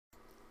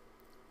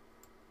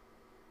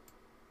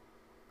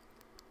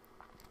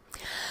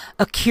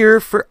A cure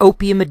for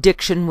opium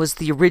addiction was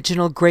the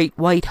original great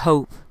white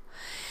hope,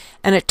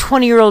 and a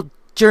 20-year-old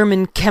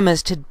German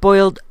chemist had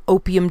boiled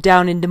opium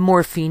down into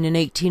morphine in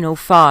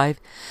 1805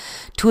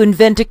 to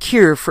invent a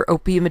cure for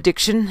opium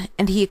addiction,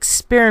 and he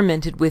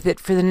experimented with it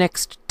for the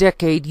next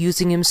decade,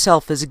 using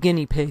himself as a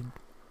guinea pig.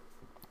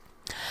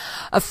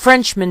 A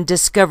Frenchman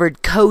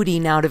discovered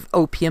codeine out of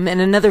opium,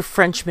 and another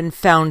Frenchman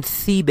found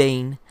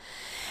thebaine,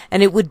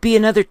 and it would be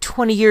another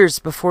 20 years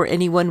before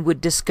anyone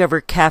would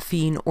discover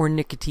caffeine or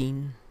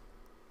nicotine.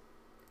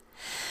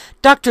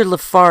 Dr.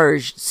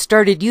 Lafarge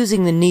started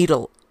using the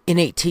needle in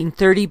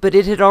 1830, but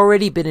it had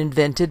already been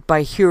invented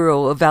by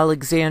Hero of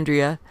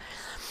Alexandria,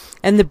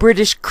 and the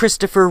British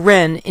Christopher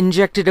Wren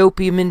injected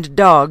opium into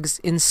dogs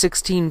in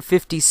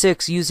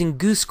 1656 using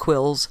goose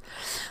quills,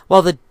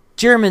 while the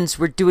Germans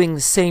were doing the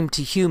same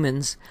to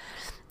humans,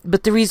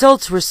 but the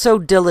results were so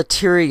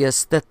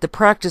deleterious that the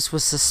practice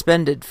was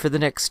suspended for the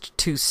next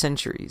 2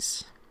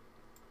 centuries.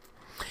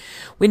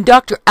 When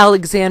Dr.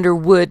 Alexander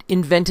Wood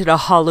invented a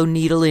hollow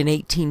needle in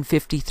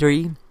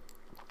 1853,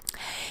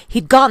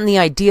 he'd gotten the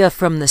idea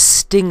from the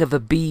sting of a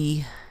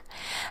bee,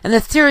 and the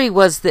theory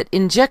was that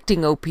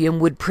injecting opium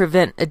would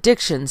prevent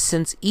addiction,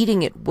 since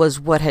eating it was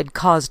what had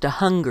caused a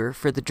hunger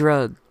for the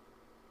drug.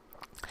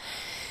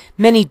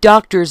 Many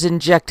doctors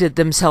injected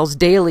themselves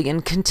daily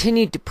and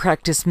continued to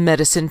practice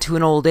medicine to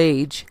an old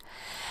age,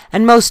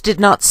 and most did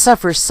not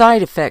suffer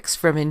side effects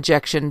from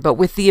injection, but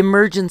with the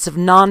emergence of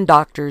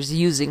non-doctors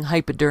using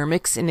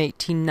hypodermics in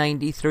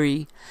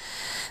 1893,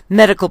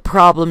 medical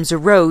problems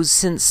arose,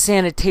 since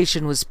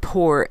sanitation was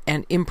poor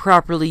and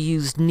improperly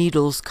used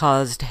needles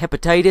caused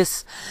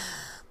hepatitis,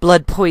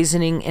 blood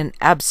poisoning, and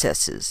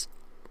abscesses.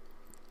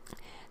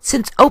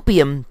 Since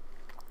opium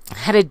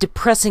had a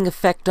depressing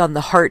effect on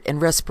the heart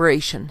and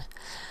respiration,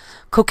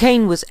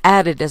 cocaine was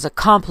added as a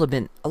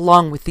complement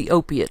along with the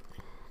opiate.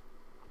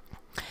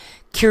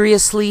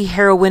 Curiously,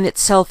 heroin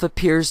itself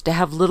appears to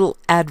have little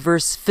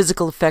adverse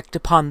physical effect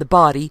upon the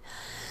body,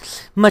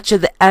 much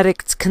of the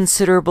addict's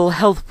considerable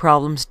health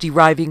problems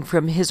deriving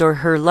from his or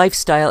her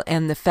lifestyle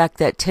and the fact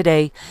that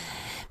today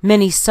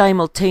many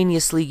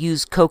simultaneously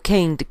use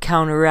cocaine to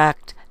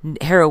counteract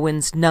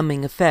heroin's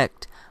numbing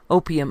effect.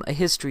 Opium, A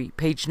History,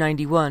 page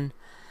 91.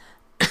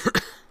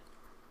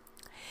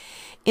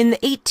 In the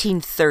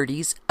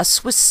 1830s, a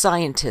Swiss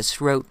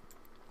scientist wrote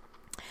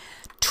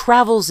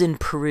Travels in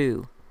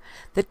Peru,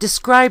 that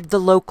described the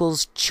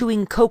locals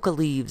chewing coca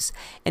leaves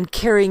and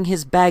carrying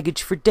his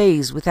baggage for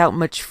days without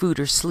much food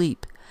or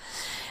sleep.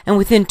 And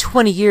within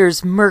 20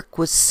 years, Merck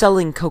was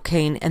selling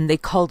cocaine, and they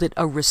called it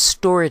a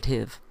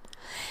restorative.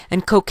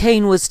 And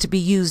cocaine was to be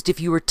used if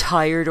you were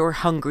tired or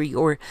hungry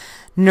or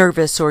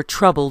nervous or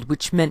troubled,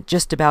 which meant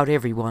just about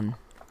everyone.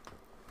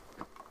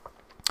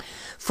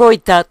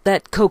 Freud thought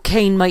that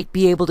cocaine might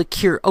be able to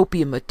cure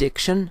opium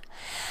addiction,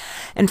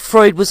 and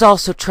Freud was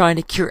also trying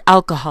to cure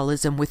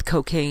alcoholism with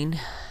cocaine.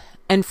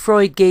 And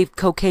Freud gave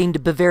cocaine to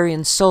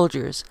Bavarian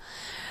soldiers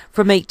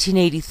from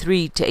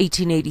 1883 to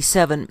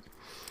 1887,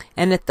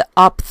 and at the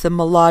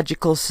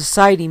Ophthalmological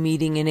Society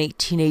meeting in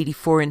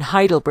 1884 in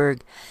Heidelberg,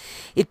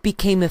 it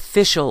became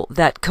official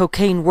that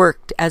cocaine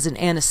worked as an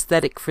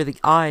anesthetic for the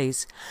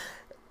eyes.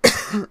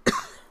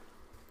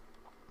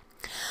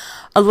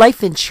 A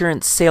life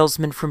insurance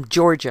salesman from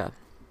Georgia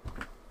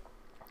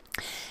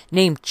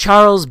named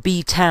Charles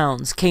B.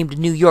 Towns came to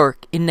New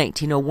York in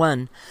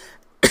 1901,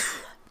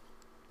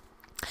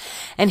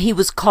 and he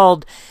was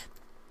called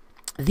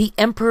the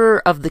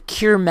Emperor of the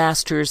Cure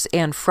Masters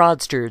and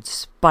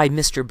Fraudsters by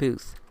Mr.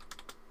 Booth.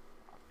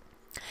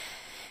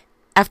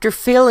 After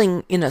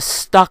failing in a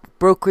stock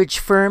brokerage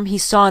firm, he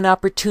saw an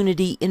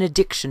opportunity in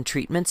addiction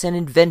treatments and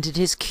invented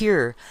his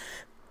cure,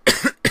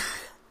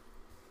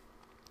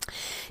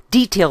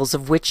 details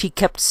of which he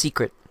kept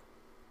secret.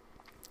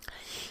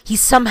 He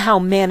somehow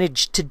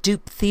managed to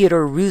dupe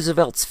Theodore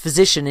Roosevelt's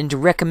physician into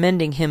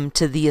recommending him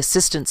to the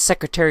Assistant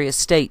Secretary of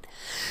State,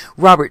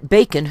 Robert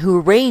Bacon, who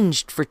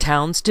arranged for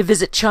Towns to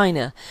visit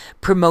China,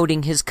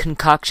 promoting his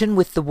concoction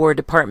with the War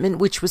Department,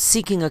 which was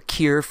seeking a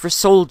cure for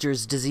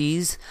soldiers'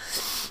 disease,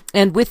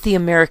 and with the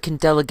American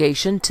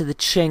delegation to the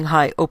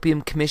Shanghai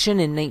Opium Commission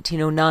in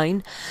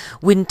 1909,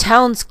 when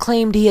Towns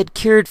claimed he had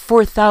cured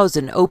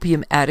 4,000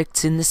 opium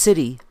addicts in the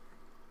city.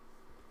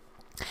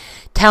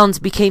 Towns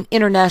became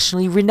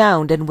internationally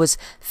renowned and was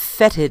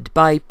feted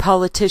by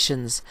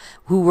politicians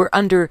who were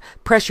under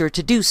pressure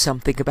to do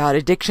something about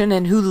addiction,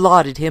 and who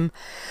lauded him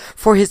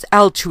for his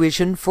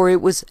altruism, for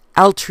it was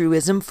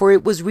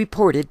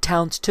reported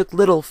Towns took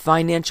little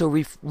financial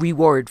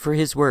reward for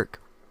his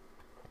work.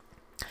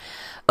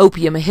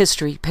 Opium, A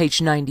History, page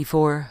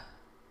 94.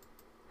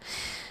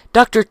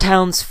 Dr.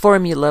 Towns'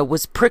 formula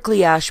was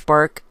prickly ash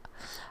bark,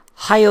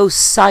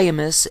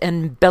 hyoscyamus,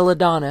 and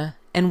belladonna,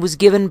 and was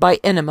given by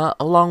enema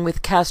along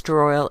with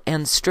castor oil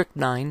and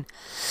strychnine,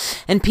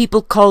 and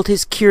people called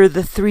his cure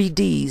the 3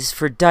 Ds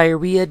for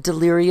diarrhea,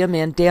 delirium,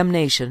 and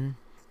damnation.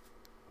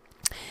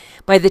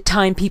 By the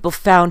time people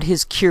found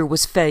his cure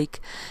was fake,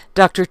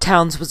 Dr.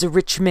 Towns was a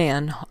rich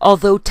man,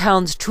 although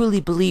Towns truly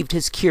believed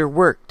his cure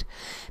worked,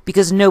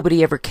 because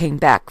nobody ever came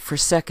back for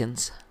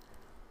seconds.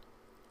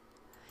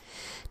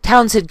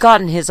 Towns had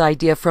gotten his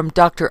idea from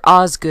Dr.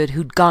 Osgood,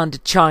 who'd gone to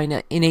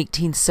China in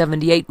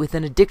 1878 with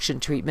an addiction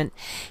treatment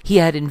he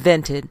had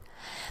invented.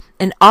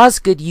 And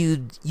Osgood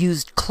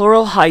used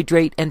chloral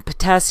hydrate and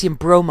potassium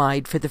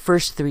bromide for the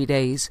first 3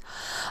 days,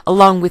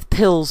 along with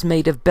pills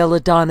made of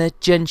belladonna,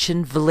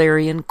 gentian,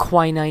 valerian,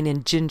 quinine,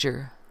 and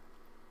ginger.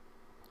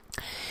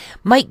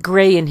 Mike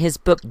Gray, in his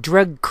book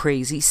Drug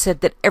Crazy,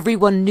 said that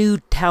everyone knew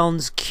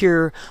Towns'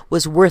 cure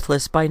was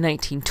worthless by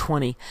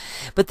 1920,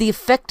 but the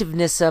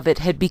effectiveness of it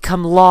had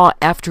become law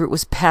after it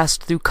was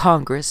passed through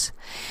Congress,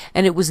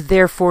 and it was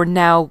therefore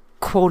now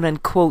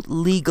quote-unquote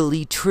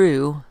legally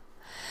true.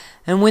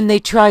 And when they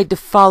tried to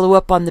follow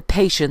up on the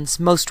patients,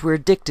 most were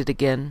addicted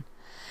again.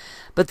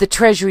 But the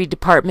Treasury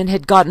Department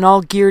had gotten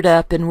all geared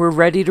up and were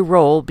ready to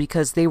roll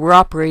because they were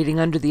operating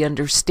under the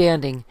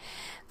understanding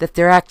that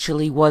there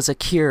actually was a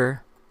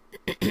cure.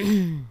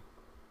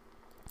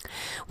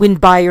 When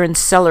buyer and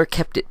seller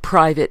kept it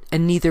private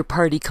and neither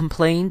party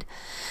complained,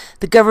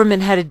 the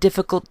government had a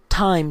difficult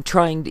time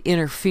trying to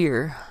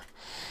interfere.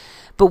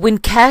 But when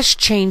cash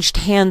changed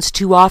hands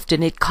too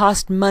often, it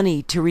cost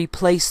money to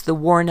replace the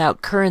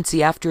worn-out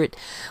currency after it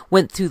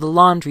went through the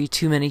laundry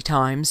too many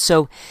times,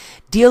 so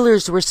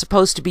dealers were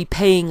supposed to be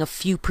paying a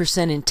few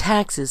percent in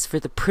taxes for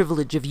the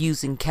privilege of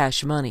using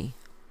cash money.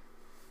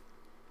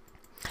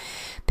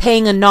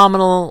 Paying a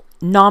nominal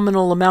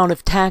amount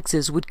of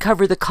taxes would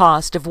cover the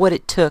cost of what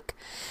it took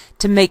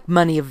to make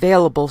money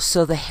available,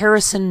 so the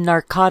Harrison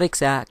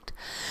Narcotics Act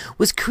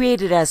was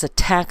created as a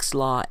tax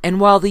law, and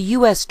while the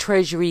U.S.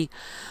 Treasury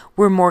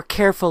were more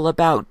careful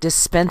about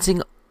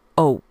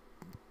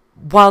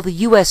while the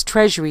U.S.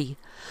 Treasury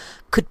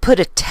could put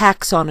a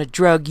tax on a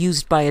drug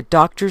used by a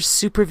doctor's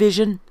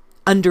supervision,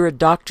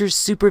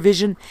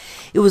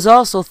 it was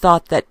also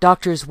thought that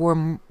doctors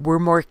were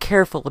more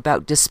careful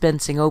about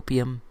dispensing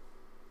opium.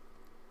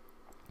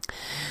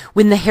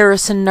 When the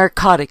Harrison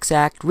Narcotics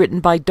Act, written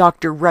by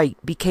Dr. Wright,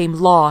 became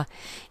law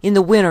in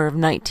the winter of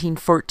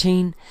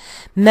 1914,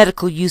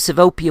 medical use of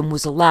opium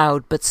was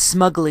allowed, but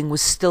smuggling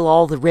was still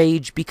all the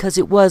rage because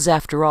it was,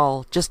 after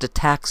all, just a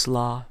tax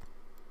law.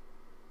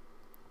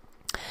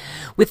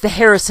 With the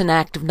Harrison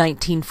Act of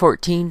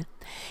 1914,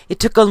 it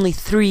took only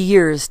 3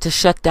 years to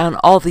shut down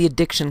all the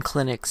addiction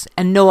clinics,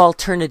 and no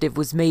alternative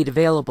was made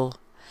available.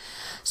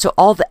 So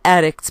all the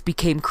addicts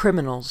became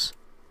criminals.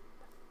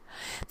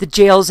 The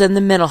jails and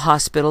the mental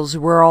hospitals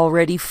were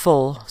already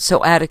full,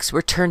 so addicts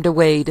were turned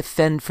away to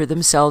fend for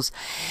themselves,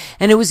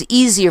 and it was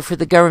easier for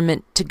the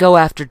government to go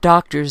after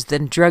doctors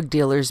than drug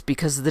dealers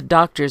because the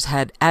doctors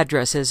had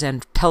addresses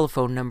and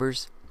telephone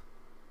numbers.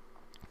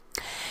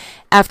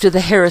 After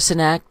the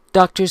Harrison Act,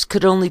 doctors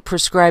could only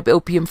prescribe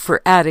opium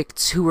for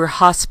addicts who were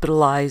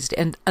hospitalized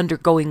and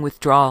undergoing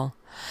withdrawal,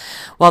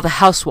 while the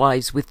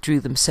housewives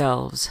withdrew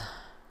themselves.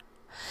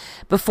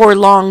 Before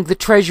long, the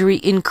Treasury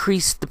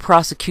increased the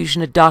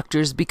prosecution of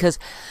doctors because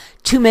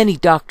too many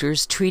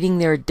doctors treating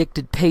their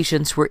addicted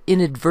patients were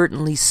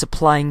inadvertently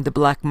supplying the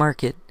black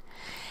market.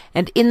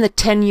 And in the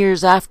 10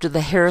 years after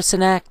the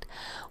Harrison Act,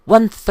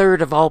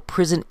 1/3 of all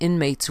prison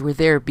inmates were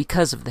there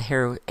because of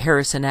the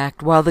Harrison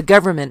Act, while the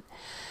government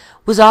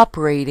was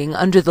operating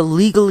under the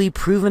legally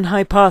proven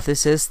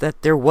hypothesis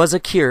that there was a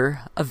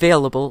cure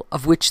available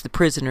of which the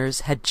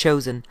prisoners had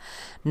chosen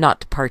not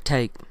to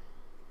partake.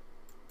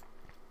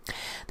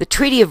 The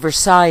Treaty of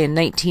Versailles in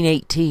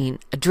 1918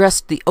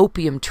 addressed the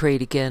opium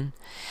trade again,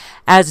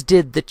 as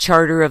did the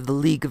Charter of the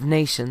League of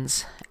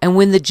Nations, and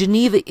when the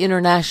Geneva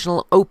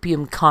International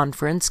Opium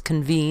Conference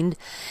convened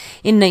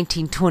in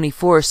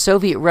 1924,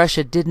 Soviet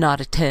Russia did not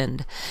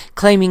attend,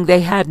 claiming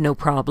they had no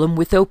problem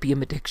with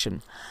opium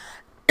addiction.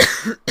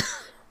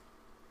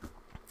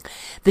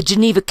 The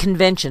Geneva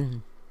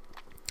Convention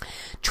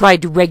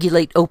tried to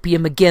regulate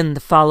opium again the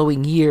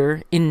following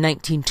year, in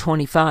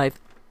 1925.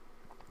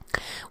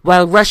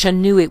 While Russia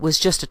knew it was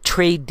just a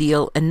trade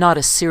deal and not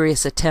a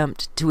serious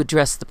attempt to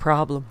address the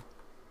problem.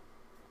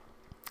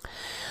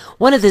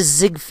 One of the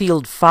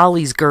Ziegfeld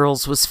Follies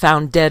girls was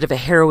found dead of a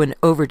heroin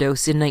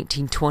overdose in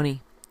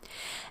 1920,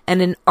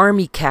 and an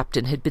army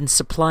captain had been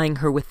supplying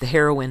her with the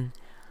heroin.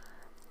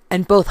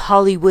 And both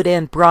Hollywood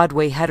and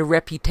Broadway had a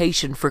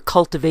reputation for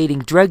cultivating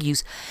drug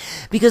use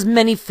because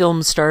many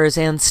film stars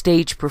and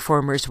stage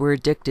performers were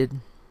addicted.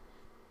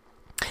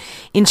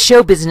 In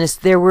show business,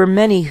 there were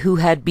many who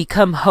had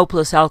become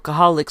hopeless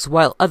alcoholics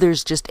while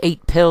others just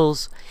ate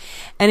pills.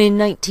 And in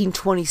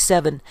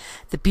 1927,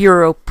 the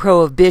Bureau of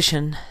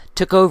Prohibition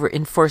took over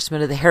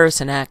enforcement of the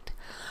Harrison Act,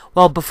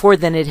 while before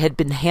then it had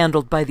been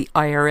handled by the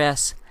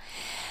IRS.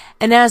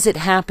 And as it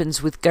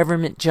happens with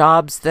government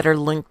jobs that are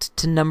linked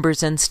to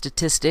numbers and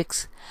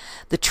statistics,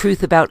 the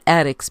truth about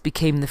addicts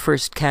became the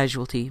first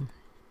casualty.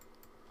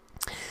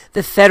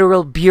 The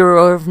Federal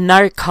Bureau of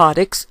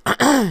Narcotics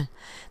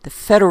The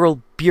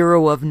Federal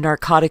Bureau of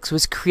Narcotics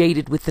was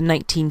created with the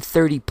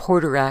 1930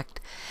 Porter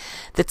Act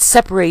that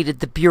separated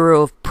the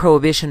Bureau of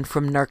Prohibition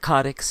from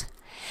narcotics.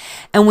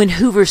 And when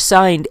Hoover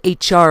signed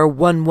H.R.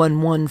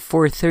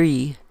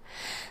 11143,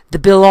 the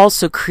bill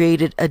also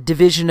created a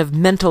division of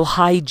mental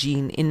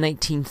hygiene in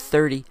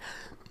 1930.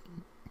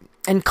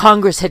 and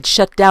Congress had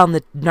shut down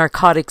the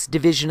Narcotics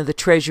Division of the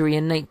Treasury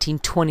in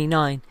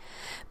 1929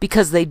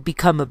 because they'd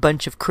become a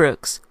bunch of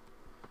crooks.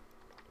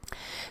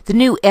 The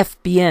new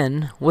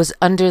FBN was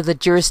under the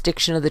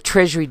jurisdiction of the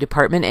Treasury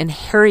Department, and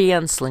Harry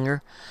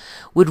Anslinger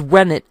would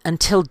run it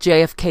until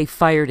JFK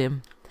fired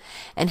him.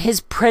 And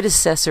his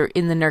predecessor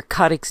in the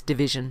Narcotics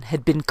Division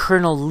had been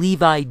Colonel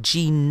Levi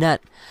G.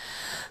 Nutt,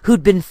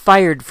 who'd been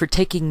fired for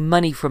taking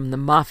money from the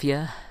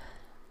mafia.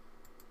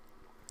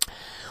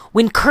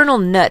 When Colonel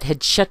Nutt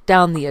had shut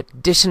down the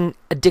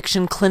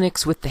addiction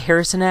clinics with the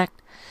Harrison Act,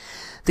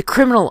 the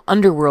criminal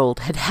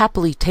underworld had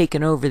happily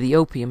taken over the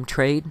opium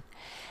trade,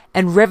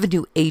 and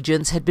revenue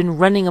agents had been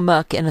running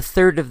amok, and a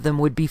third of them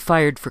would be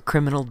fired for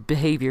criminal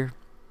behavior.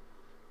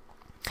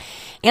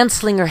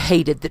 Anslinger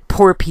hated that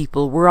poor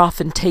people were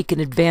often taken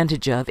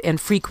advantage of and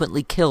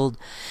frequently killed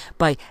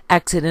by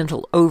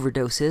accidental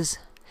overdoses,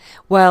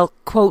 while,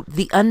 quote,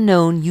 the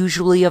unknown,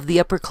 usually of the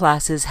upper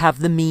classes, have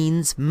the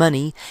means,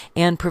 money,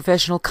 and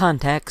professional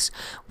contacts,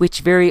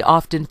 which very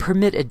often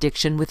permit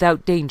addiction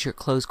without danger,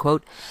 close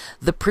quote.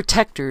 The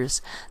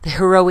protectors, the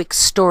heroic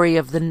story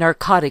of the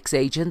narcotics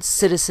agents,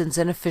 citizens,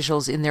 and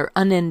officials in their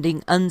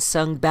unending,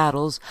 unsung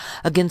battles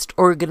against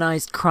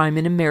organized crime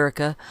in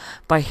America,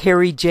 by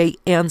Harry J.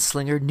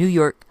 Anslinger, New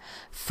York,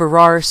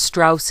 Farrar,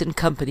 Straus and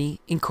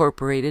Company,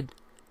 Incorporated,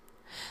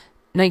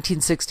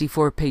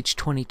 1964, page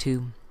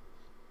 22.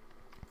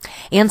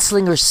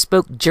 Anslinger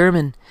spoke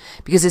German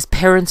because his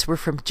parents were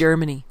from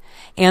Germany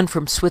and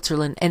from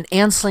Switzerland, and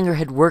Anslinger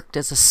had worked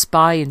as a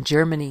spy in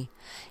Germany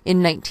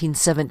in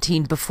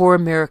 1917 before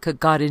America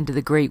got into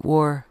the Great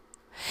War.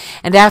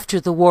 And after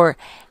the war,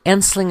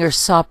 Anslinger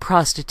saw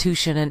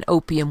prostitution and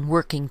opium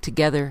working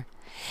together,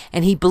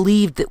 and he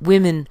believed that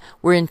women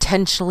were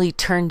intentionally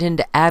turned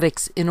into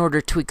addicts in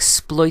order to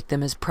exploit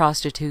them as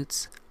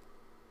prostitutes.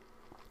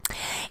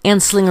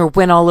 Anslinger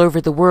went all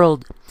over the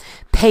world,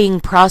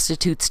 paying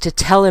prostitutes to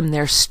tell him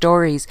their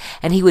stories,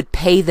 and he would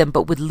pay them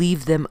but would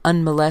leave them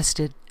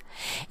unmolested.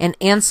 And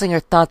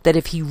Anslinger thought that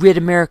if he rid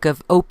America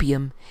of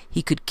opium,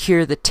 he could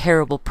cure the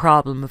terrible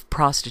problem of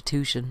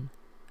prostitution.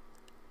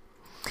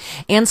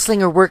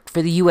 Anslinger worked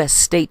for the U.S.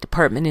 State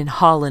Department in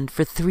Holland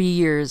for 3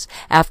 years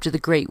after the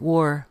Great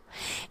War,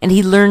 and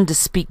he learned to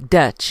speak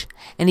Dutch,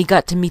 and he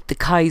got to meet the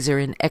Kaiser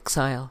in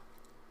exile.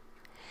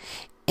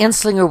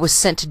 Anslinger was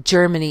sent to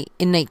Germany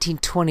in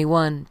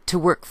 1921 to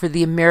work for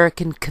the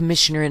American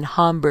Commissioner in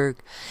Hamburg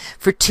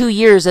for 2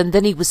 years, and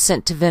then he was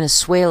sent to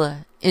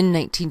Venezuela in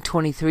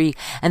 1923,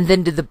 and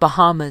then to the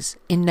Bahamas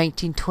in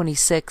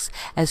 1926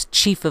 as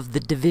chief of the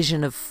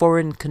Division of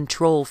Foreign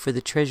Control for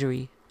the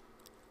Treasury.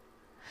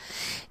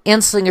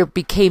 Anslinger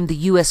became the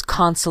U.S.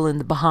 consul in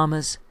the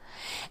Bahamas,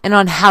 and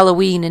on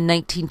Halloween in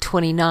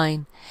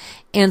 1929,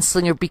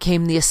 Anslinger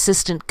became the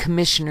Assistant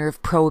Commissioner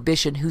of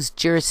Prohibition, whose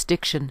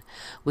jurisdiction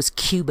was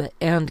Cuba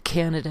and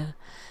Canada.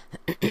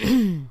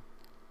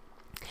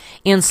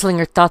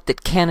 Anslinger thought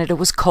that Canada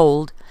was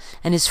cold,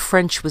 and his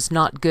French was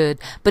not good,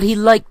 but he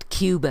liked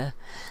Cuba,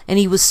 and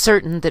he was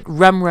certain that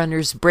rum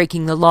runners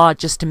breaking the law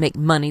just to make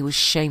money was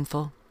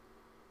shameful.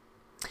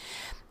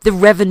 The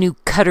Revenue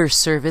Cutter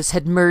Service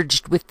had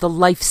merged with the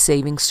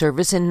Life-Saving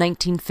Service in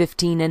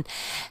 1915 and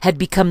had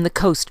become the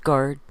Coast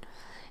Guard,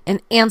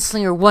 and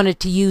Anslinger wanted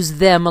to use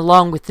them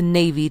along with the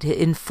Navy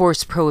to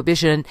enforce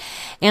prohibition,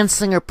 and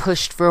Anslinger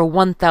pushed for a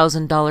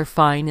 $1,000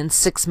 fine and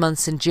 6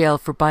 months in jail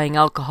for buying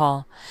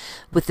alcohol,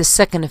 with the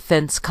second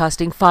offense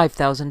costing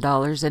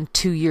 $5,000 and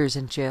 2 years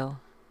in jail.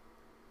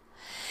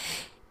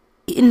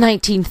 In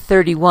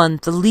 1931,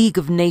 the League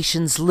of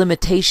Nations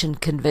Limitation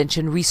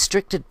Convention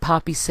restricted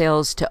poppy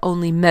sales to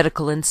only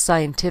medical and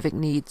scientific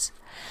needs,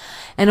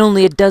 and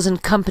only a dozen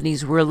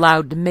companies were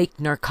allowed to make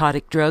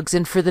narcotic drugs,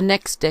 and for the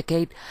next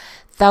decade,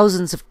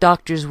 thousands of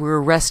doctors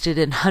were arrested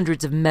and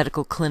hundreds of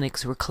medical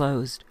clinics were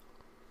closed.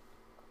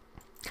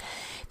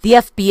 The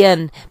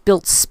FBN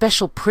built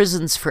special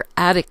prisons for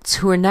addicts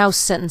who are now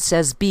sentenced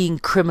as being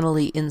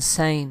criminally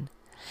insane.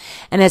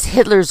 And as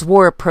Hitler's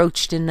war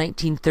approached in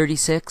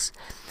 1936,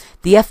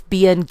 the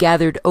FBN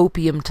gathered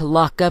opium to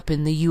lock up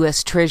in the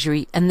U.S.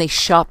 Treasury, and they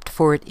shopped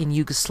for it in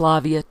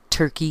Yugoslavia,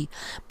 Turkey,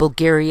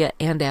 Bulgaria,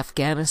 and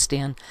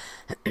Afghanistan.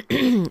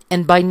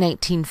 And by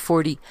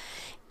 1940,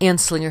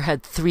 Anslinger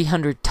had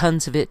 300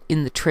 tons of it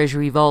in the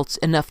Treasury vaults,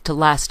 enough to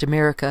last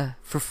America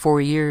for 4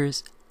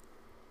 years.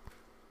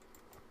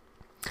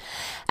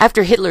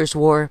 After Hitler's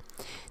war,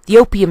 the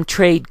opium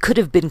trade could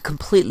have been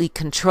completely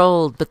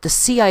controlled, but the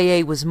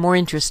CIA was more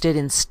interested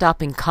in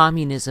stopping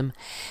communism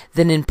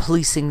than in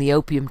policing the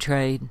opium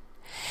trade.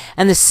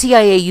 And the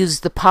CIA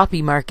used the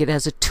poppy market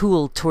as a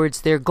tool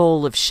towards their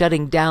goal of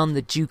shutting down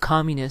the Jew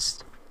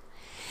communists.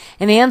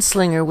 And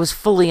Anslinger was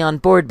fully on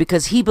board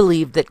because he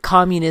believed that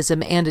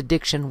communism and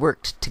addiction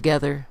worked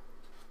together.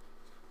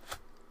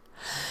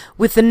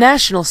 With the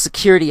National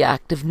Security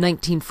Act of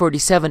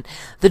 1947,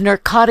 the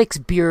Narcotics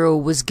Bureau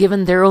was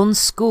given their own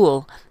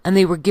school, and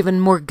they were given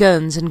more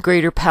guns and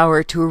greater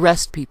power to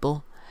arrest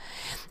people.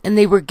 And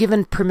they were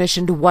given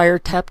permission to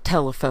wiretap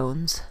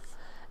telephones,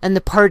 and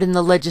the part in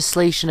the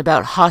legislation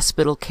about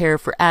hospital care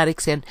for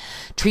addicts and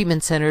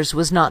treatment centers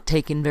was not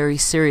taken very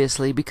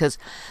seriously because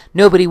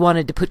nobody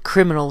wanted to put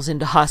criminals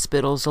into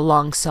hospitals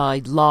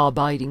alongside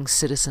law-abiding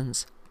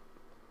citizens.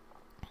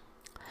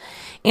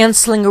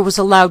 Anslinger was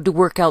allowed to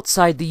work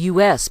outside the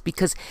U.S.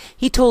 because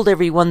he told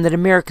everyone that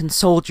American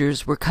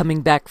soldiers were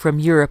coming back from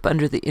Europe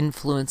under the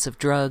influence of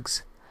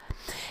drugs.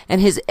 And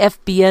his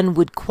FBN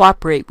would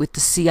cooperate with the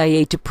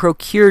CIA to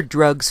procure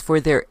drugs for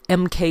their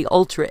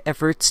MK-Ultra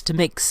efforts to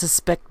make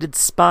suspected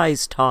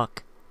spies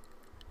talk.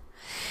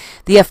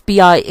 The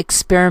FBI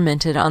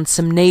experimented on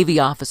some Navy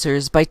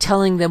officers by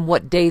telling them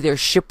what day their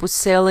ship was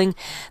sailing,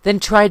 then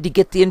tried to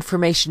get the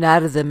information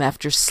out of them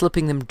after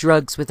slipping them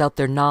drugs without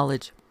their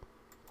knowledge.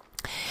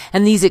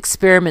 And these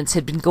experiments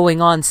had been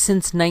going on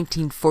since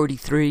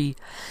 1943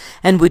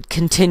 and would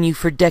continue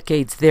for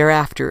decades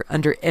thereafter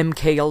under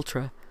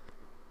MK-Ultra.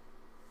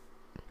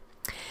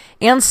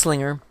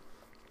 Anslinger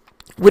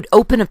would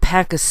open a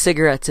pack of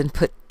cigarettes and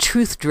put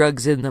truth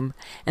drugs in them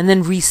and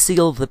then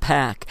reseal the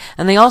pack.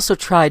 And they also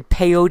tried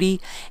peyote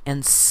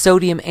and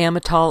sodium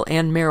amytal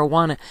and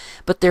marijuana,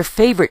 but their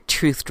favorite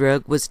truth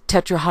drug was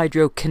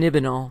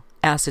tetrahydrocannabinol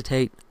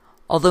acetate,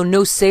 although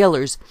no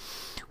sailors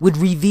would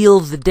reveal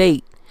the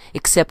date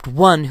except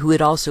one who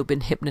had also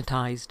been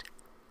hypnotized.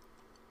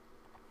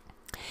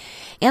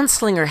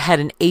 Anslinger had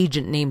an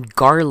agent named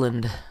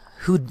Garland,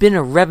 who'd been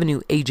a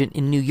revenue agent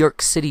in New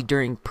York City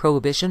during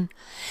Prohibition,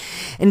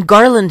 and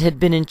Garland had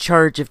been in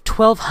charge of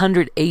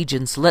 1,200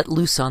 agents let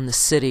loose on the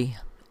city.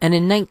 And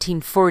in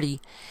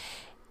 1940,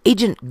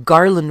 Agent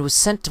Garland was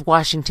sent to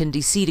Washington,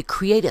 D.C. to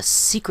create a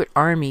secret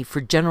army for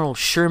General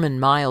Sherman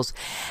Miles,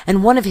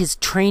 and one of his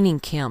training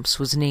camps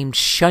was named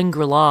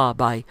Shangri-La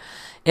by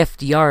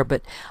FDR,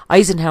 but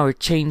Eisenhower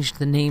changed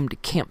the name to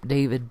Camp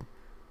David.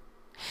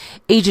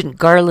 Agent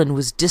Garland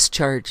was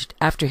discharged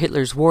after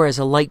Hitler's war as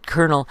a light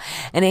colonel,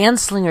 and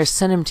Anslinger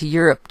sent him to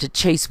Europe to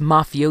chase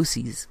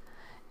mafiosis.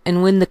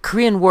 And when the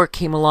Korean War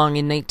came along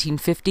in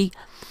 1950,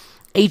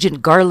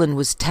 Agent Garland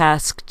was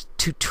tasked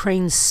to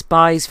train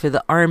spies for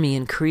the army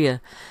in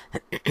Korea.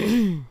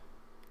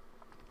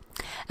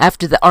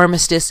 After the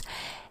armistice,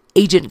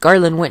 Agent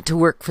Garland went to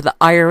work for the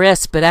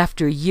IRS, but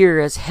after a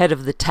year as head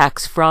of the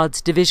Tax Frauds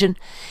Division,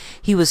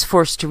 he was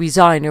forced to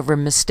resign over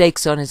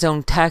mistakes on his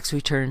own tax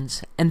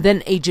returns. And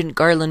then Agent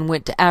Garland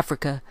went to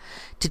Africa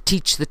to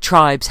teach the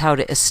tribes how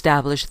to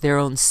establish their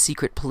own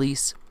secret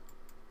police.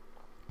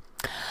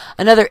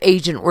 Another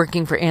agent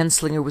working for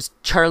Anslinger was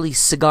Charlie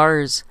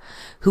Cigars,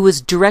 who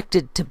was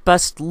directed to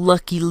bust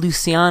Lucky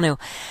Luciano.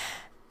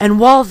 And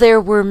while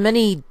there were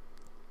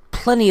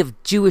plenty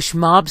of Jewish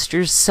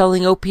mobsters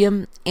selling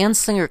opium,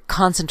 Anslinger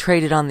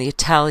concentrated on the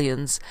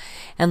Italians,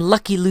 and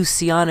Lucky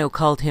Luciano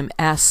called him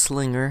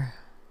Asslinger.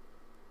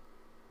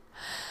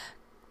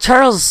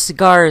 Charles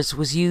Cigars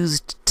was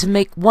used to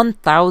make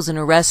 1,000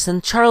 arrests,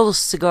 and Charlie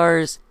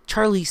Cigars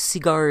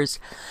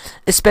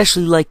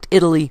especially liked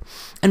Italy,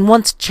 and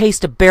once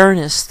chased a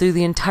baroness through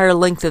the entire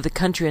length of the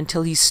country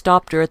until he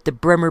stopped her at the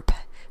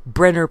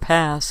Brenner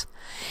Pass,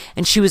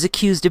 and she was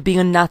accused of being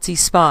a Nazi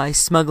spy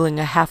smuggling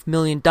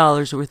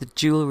 $500,000 worth of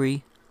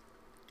jewelry.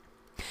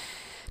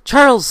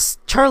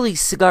 Charlie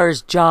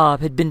Cigar's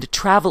job had been to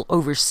travel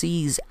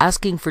overseas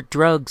asking for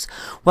drugs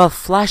while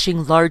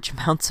flashing large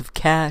amounts of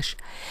cash,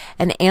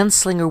 and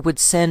Anslinger would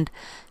send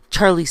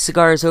Charlie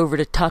Cigars over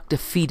to talk to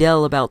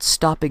Fidel about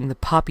stopping the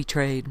poppy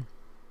trade.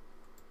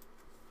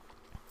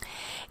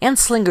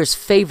 Anslinger's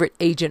favorite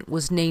agent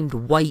was named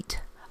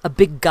White, a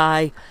big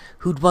guy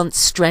who'd once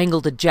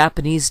strangled a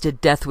Japanese to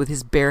death with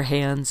his bare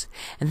hands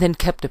and then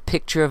kept a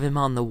picture of him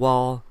on the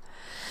wall.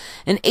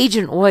 And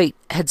Agent White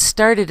had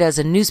started as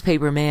a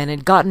newspaperman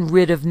and gotten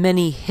rid of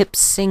many hip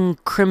Sing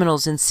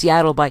criminals in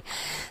Seattle by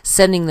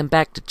sending them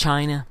back to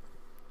China.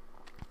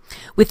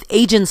 With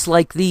agents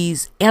like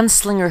these,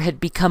 Anslinger had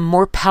become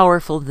more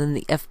powerful than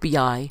the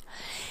FBI,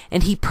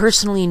 and he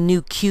personally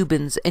knew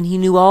Cubans, and he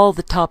knew all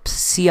the top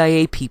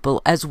CIA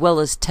people as well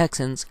as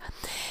Texans,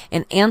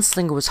 and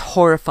Anslinger was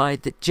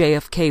horrified that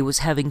JFK was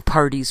having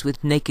parties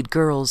with naked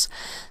girls,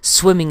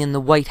 swimming in the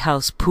White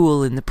House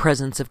pool in the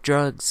presence of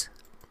drugs.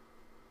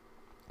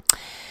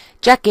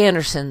 Jack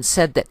Anderson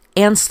said that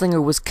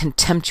Anslinger was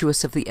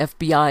contemptuous of the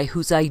FBI,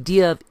 whose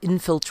idea of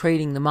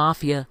infiltrating the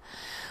mafia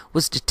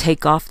was to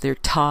take off their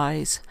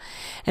ties,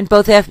 and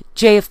both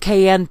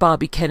JFK and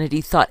Bobby Kennedy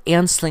thought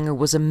Anslinger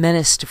was a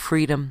menace to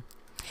freedom,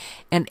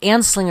 and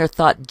Anslinger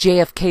thought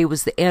JFK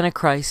was the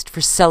Antichrist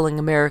for selling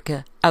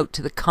America out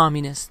to the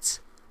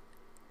communists.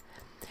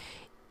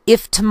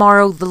 If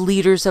tomorrow the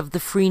leaders of the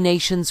free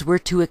nations were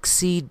to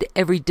accede to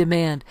every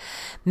demand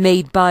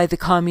made by the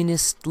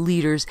communist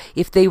leaders,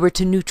 if they were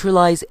to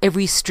neutralize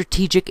every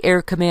strategic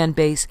air command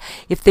base,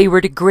 if they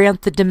were to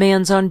grant the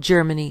demands on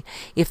Germany,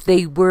 if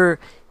they were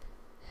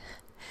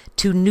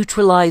to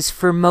neutralize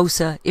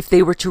Formosa, if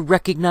they were to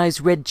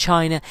recognize Red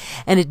China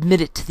and admit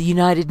it to the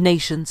United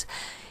Nations,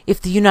 If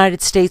the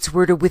United States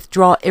were to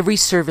withdraw every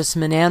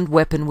serviceman and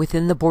weapon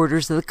within the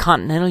borders of the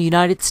continental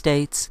United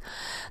States,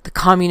 the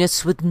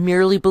communists would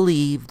merely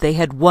believe they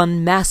had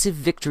won massive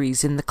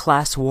victories in the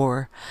class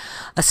war.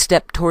 A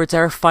step towards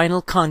our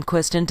final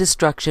conquest and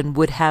destruction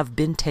would have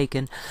been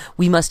taken.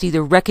 We must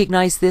either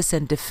recognize this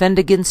and defend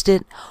against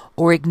it,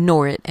 or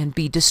ignore it and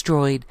be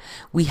destroyed.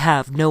 We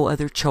have no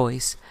other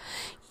choice.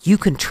 You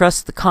Can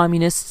Trust the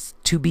Communists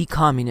to Be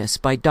Communists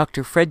by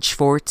Dr. Fred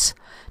Schwartz,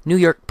 New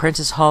York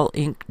Prentice Hall,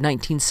 Inc.,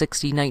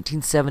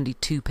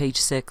 1960-1972, page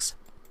 6.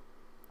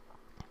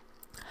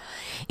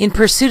 In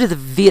pursuit of the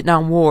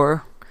Vietnam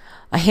War,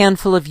 a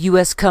handful of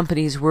U.S.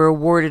 companies were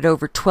awarded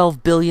over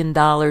 $12 billion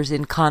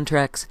in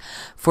contracts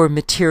for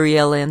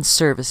materiel and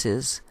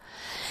services.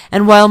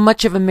 And while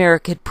much of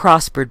America had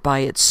prospered by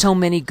it, so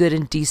many good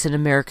and decent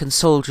American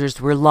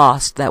soldiers were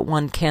lost that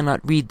one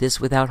cannot read this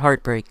without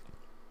heartbreak.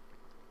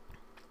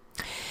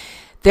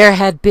 There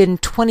had been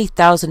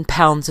 20,000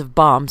 pounds of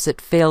bombs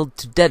that failed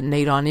to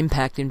detonate on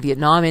impact in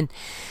Vietnam, and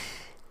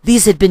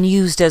these had been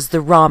used as the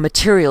raw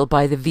material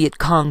by the Viet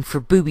Cong for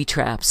booby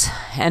traps.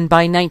 And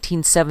by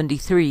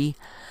 1973,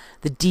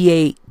 the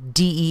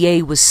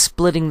DEA was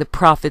splitting the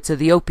profits of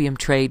the opium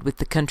trade with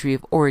the country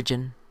of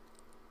origin.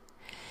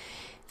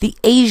 The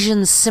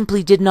Asians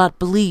simply did not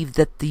believe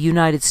that the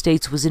United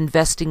States was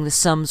investing the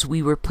sums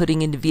we were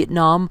putting into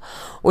Vietnam,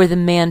 or the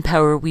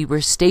manpower we were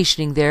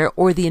stationing there,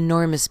 or the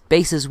enormous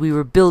bases we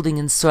were building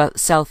in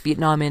South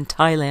Vietnam and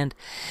Thailand,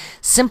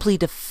 simply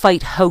to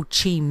fight Ho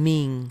Chi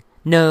Minh.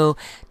 No,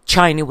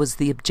 China was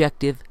the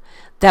objective.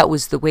 That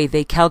was the way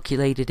they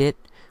calculated it.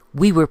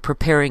 We were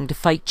preparing to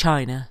fight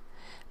China.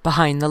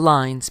 Behind the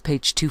Lines,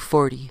 page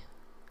 240.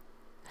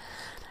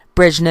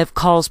 Brezhnev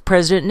calls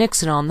President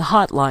Nixon on the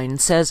hotline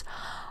and says,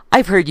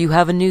 "I've heard you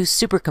have a new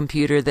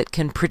supercomputer that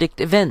can predict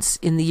events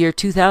in the year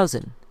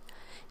 2000.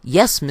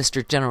 "Yes,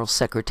 Mr. General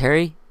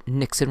Secretary,"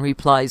 Nixon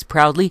replies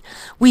proudly,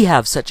 "we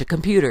have such a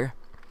computer."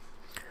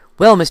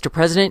 "Well, Mr.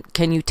 President,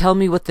 can you tell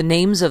me what the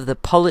names of the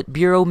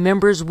Politburo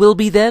members will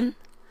be then?"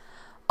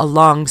 A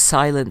long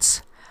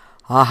silence.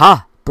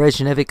 "Aha!"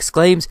 Brezhnev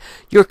exclaims,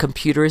 "your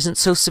computer isn't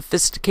so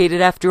sophisticated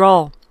after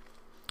all."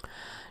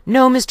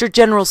 "No, Mr.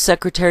 General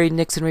Secretary,"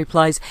 Nixon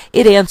replies,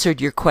 "it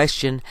answered your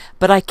question,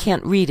 but I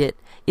can't read it.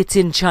 It's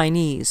in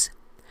Chinese."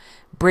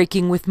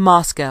 Breaking with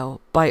Moscow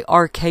by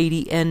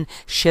Arkady N.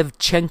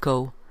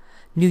 Shevchenko,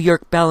 New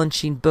York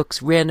Balanchine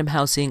Books, Random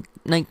House, Inc.,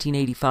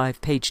 1985,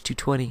 page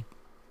 220.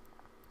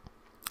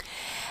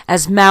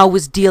 As Mao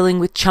was dealing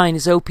with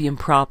China's opium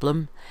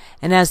problem,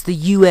 and as the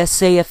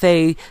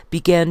USAFA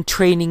began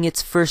training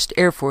its first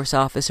Air Force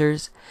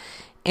officers,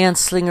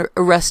 Anslinger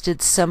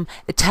arrested some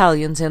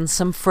Italians and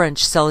some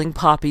French selling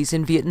poppies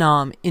in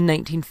Vietnam in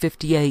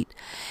 1958,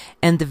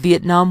 and the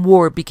Vietnam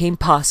War became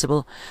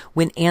possible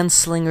when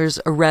Anslinger's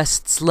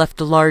arrests left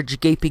a large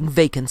gaping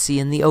vacancy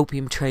in the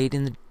opium trade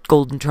in the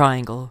Golden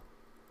Triangle.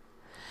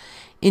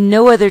 In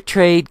no other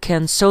trade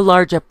can so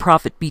large a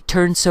profit be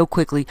turned so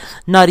quickly,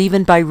 not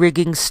even by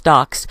rigging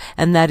stocks,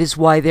 and that is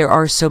why there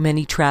are so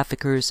many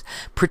traffickers.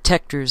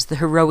 Protectors, The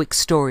Heroic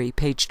Story,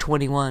 page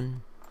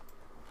 21.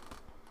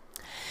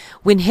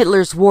 When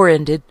Hitler's war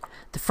ended,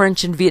 the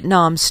French in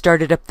Vietnam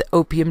started up the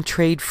opium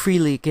trade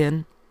freely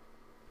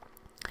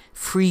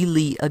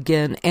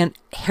again, and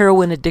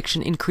heroin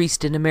addiction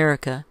increased in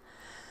America.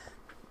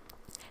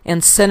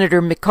 And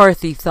Senator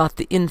McCarthy thought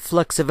the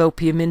influx of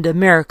opium into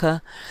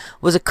America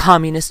was a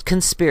communist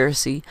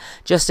conspiracy,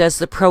 just as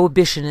the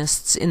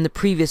prohibitionists in the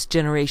previous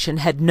generation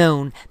had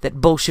known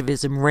that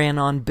Bolshevism ran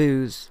on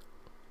booze.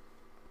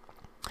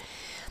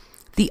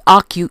 The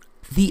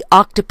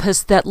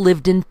octopus that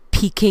lived in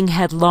Peking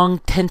had long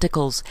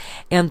tentacles,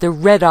 and the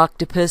red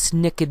octopus,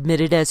 Nick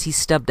admitted as he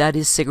stubbed out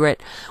his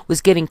cigarette,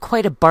 was getting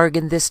quite a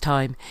bargain this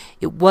time.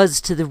 It was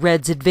to the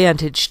Reds'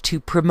 advantage to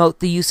promote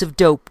the use of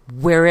dope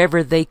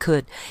wherever they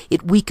could.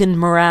 It weakened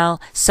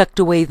morale, sucked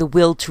away the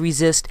will to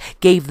resist,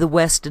 gave the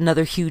West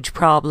another huge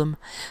problem.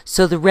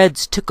 So the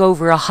Reds took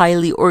over a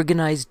highly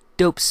organized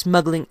dope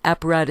smuggling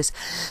apparatus.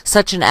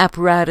 Such an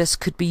apparatus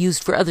could be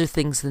used for other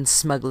things than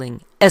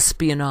smuggling: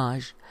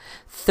 espionage.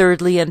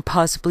 Thirdly, and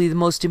possibly the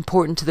most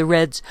important to the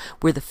Reds,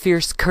 were the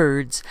fierce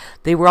Kurds.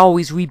 They were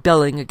always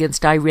rebelling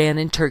against Iran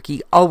and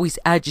Turkey, always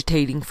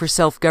agitating for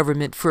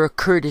self-government, for a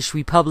Kurdish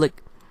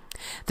republic.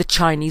 The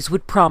Chinese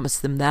would promise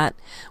them that,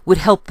 would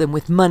help them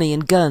with money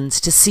and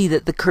guns to see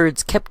that the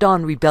Kurds kept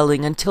on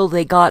rebelling until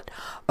they got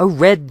a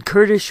red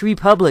Kurdish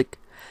republic.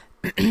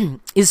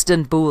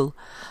 Istanbul,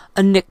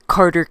 a Nick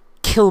Carter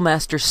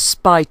killmaster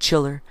spy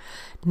chiller.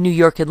 New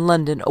York and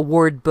London,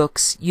 Award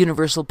Books,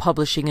 Universal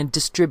Publishing and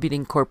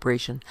Distributing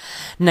Corporation,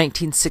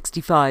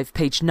 1965,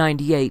 page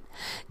 98,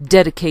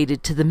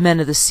 dedicated to the men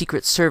of the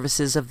Secret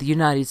Services of the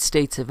United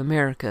States of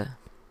America.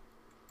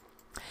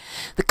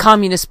 The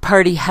Communist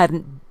Party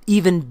hadn't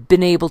even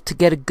been able to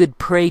get a good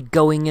parade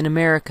going in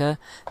America,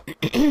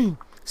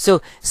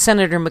 so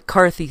Senator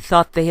McCarthy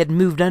thought they had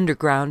moved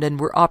underground and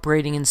were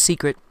operating in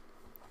secret.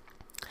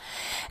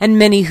 and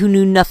many who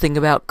knew nothing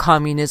about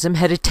communism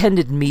had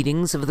attended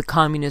meetings of the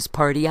Communist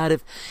Party out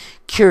of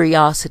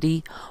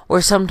curiosity,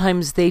 or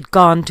sometimes they'd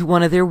gone to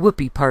one of their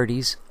whoopee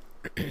parties.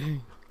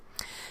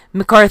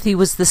 McCarthy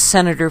was the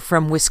senator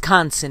from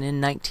Wisconsin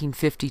in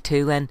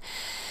 1952, and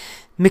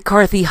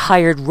McCarthy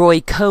hired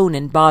Roy Cohn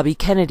and Bobby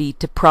Kennedy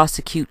to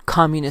prosecute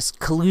communist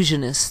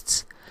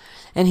collusionists.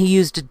 And he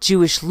used a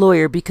Jewish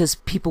lawyer because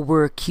people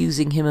were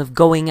accusing him of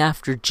going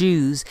after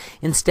Jews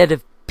instead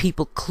of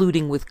people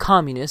colluding with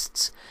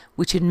communists,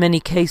 which in many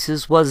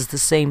cases was the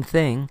same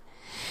thing.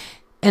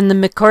 And the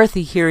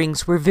McCarthy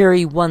hearings were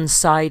very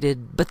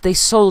one-sided, but they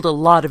sold a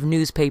lot of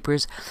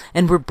newspapers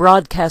and were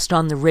broadcast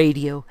on the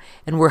radio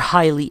and were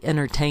highly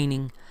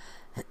entertaining.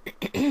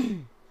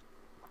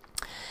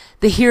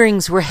 The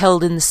hearings were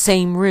held in the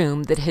same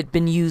room that had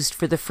been used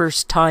for the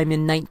first time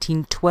in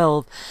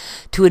 1912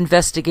 to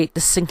investigate the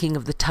sinking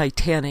of the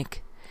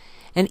Titanic,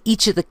 and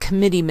each of the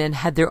committeemen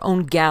had their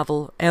own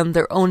gavel and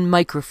their own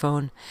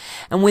microphone,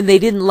 and when they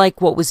didn't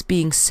like what was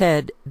being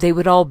said, they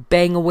would all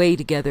bang away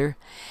together,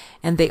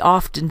 and they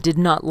often did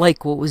not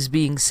like what was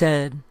being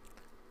said.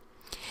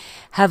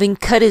 Having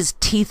cut his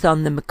teeth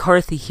on the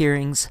McCarthy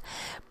hearings,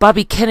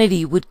 Bobby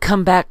Kennedy would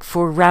come back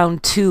for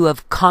round 2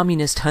 of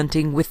communist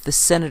hunting with the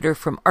senator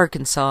from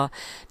Arkansas,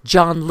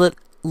 John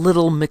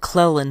Little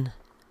McClellan.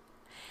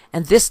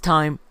 And this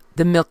time,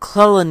 the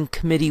McClellan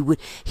committee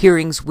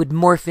hearings would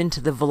morph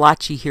into the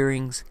Valachi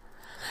hearings.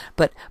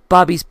 But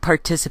Bobby's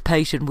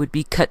participation would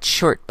be cut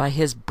short by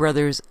his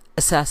brother's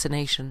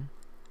assassination.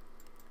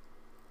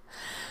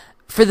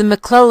 For the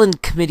McClellan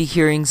committee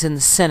hearings in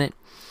the Senate,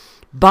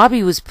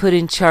 Bobby was put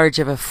in charge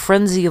of a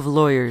frenzy of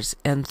lawyers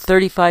and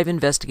 35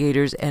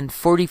 investigators and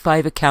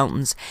 45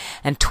 accountants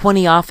and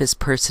 20 office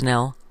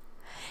personnel.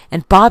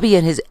 And Bobby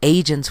and his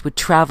agents would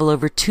travel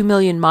over 2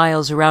 million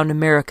miles around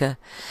America,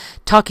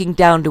 talking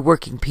down to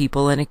working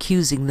people and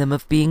accusing them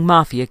of being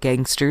mafia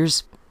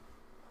gangsters.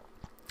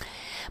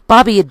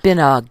 Bobby had been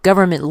a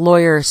government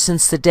lawyer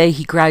since the day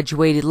he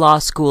graduated law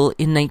school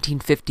in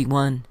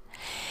 1951.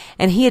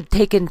 And he had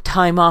taken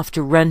time off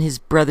to run his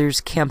brother's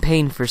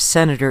campaign for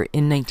senator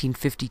in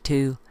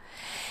 1952.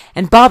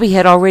 And Bobby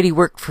had already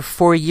worked for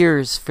 4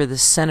 years for the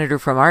senator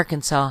from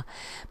Arkansas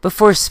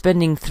before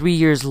spending 3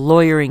 years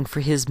lawyering for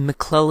his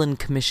McClellan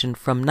Commission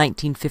from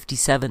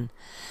 1957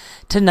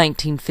 to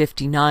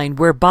 1959,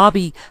 where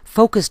Bobby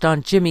focused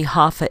on Jimmy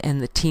Hoffa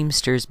and the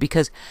Teamsters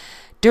because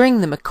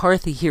during the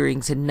McCarthy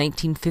hearings in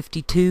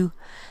 1952,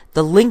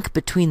 the link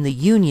between the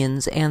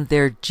unions and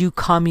their Jew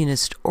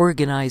communist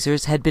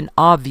organizers had been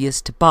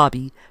obvious to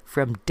Bobby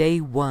from day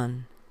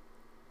one.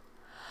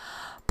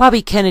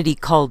 Bobby Kennedy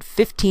called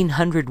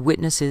 1,500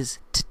 witnesses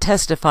to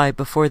testify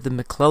before the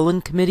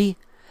McClellan Committee,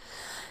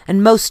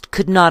 and most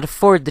could not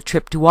afford the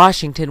trip to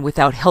Washington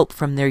without help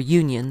from their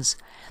unions,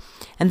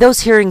 and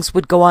those hearings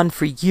would go on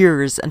for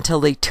years until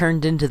they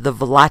turned into the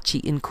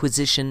Valachi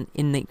Inquisition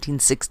in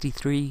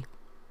 1963.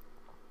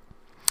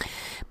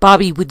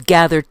 Bobby would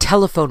gather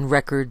telephone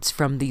records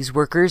from these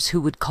workers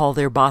who would call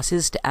their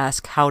bosses to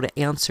ask how to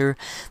answer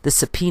the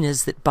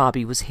subpoenas that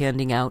Bobby was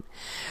handing out,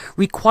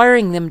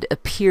 requiring them to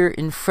appear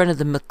in front of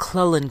the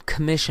McClellan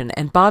Commission,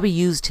 and Bobby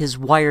used his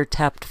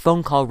wiretapped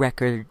phone call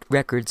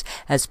records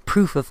as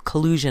proof of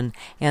collusion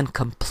and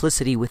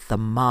complicity with the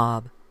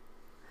mob.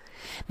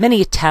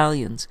 Many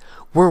Italians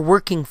were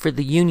working for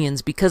the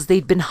unions because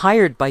they'd been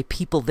hired by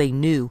people they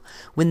knew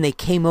when they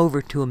came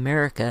over to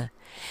America,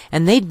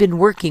 and they'd been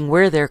working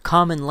where their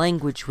common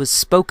language was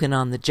spoken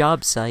on the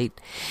job site,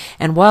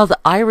 and while the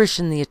Irish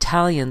and the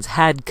Italians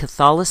had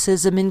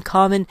Catholicism in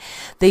common,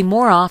 they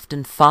more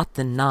often fought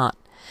than not,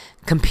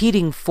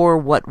 competing for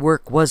what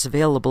work was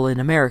available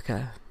in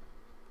America.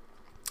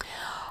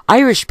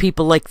 Irish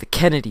people like the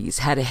Kennedys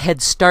had a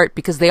head start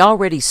because they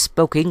already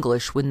spoke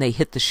English when they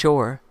hit the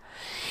shore,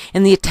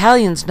 and the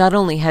Italians not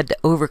only had to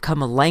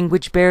overcome a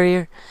language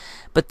barrier,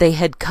 but they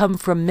had come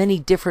from many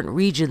different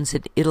regions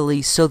in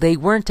Italy, so they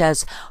weren't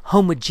as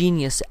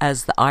homogeneous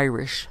as the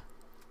Irish.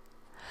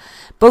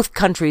 Both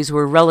countries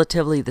were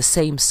relatively the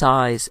same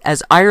size,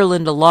 as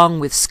Ireland along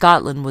with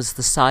Scotland was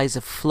the size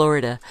of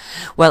Florida,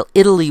 while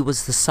Italy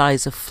was the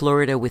size of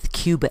Florida with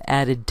Cuba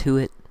added to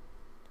it.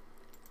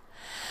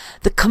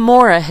 The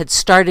Camorra had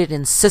started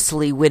in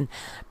Sicily when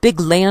big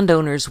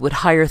landowners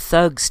would hire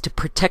thugs to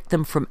protect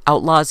them from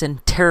outlaws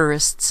and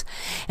terrorists,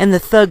 and the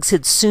thugs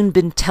had soon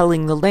been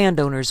telling the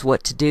landowners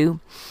what to do,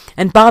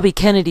 and Bobby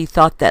Kennedy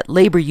thought that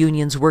labor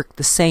unions worked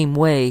the same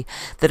way,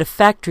 that a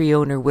factory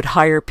owner would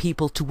hire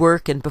people to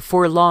work, and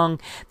before long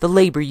the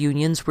labor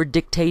unions were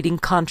dictating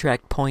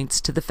contract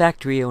points to the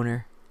factory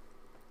owner.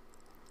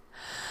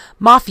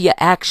 Mafia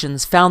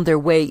actions found their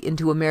way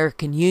into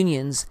American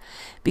unions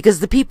because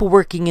the people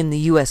working in the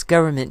U.S.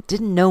 government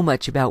didn't know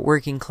much about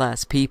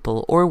working-class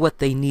people or what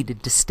they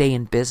needed to stay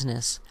in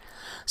business.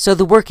 So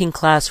the working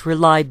class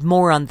relied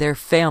more on their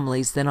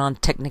families than on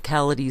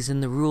technicalities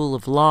in the rule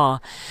of law,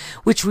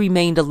 which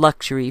remained a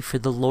luxury for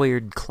the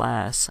lawyered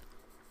class.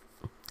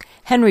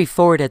 Henry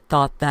Ford had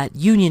thought that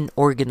union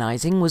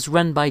organizing was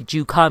run by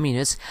Jew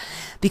communists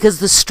because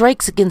the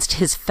strikes against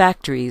his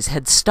factories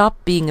had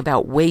stopped being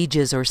about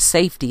wages or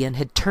safety and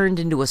had turned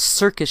into a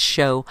circus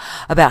show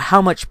about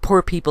how much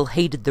poor people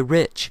hated the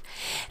rich,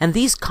 and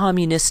these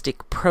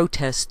communistic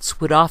protests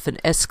would often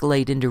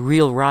escalate into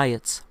real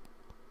riots.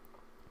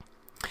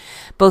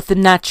 Both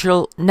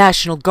the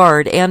National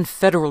Guard and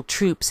federal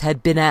troops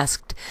had been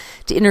asked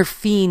to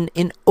intervene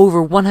in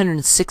over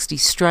 160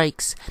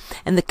 strikes,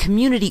 and the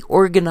community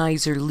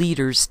organizer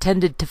leaders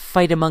tended to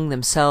fight among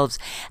themselves,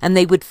 and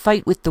they would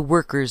fight with the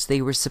workers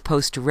they were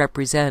supposed to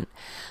represent.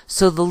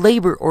 So the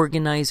labor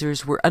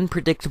organizers were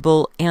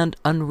unpredictable and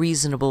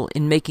unreasonable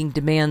in making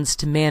demands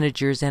to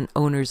managers and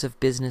owners of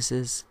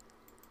businesses.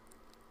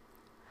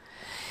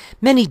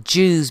 Many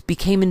Jews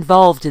became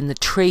involved in the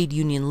trade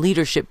union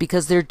leadership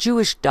because their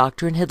Jewish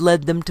doctrine had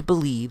led them to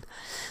believe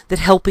that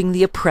helping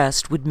the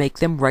oppressed would make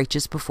them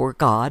righteous before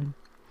God.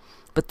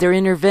 But their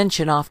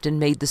intervention often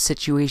made the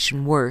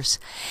situation worse,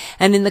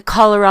 and in the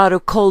Colorado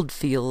coal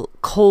fields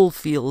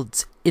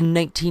in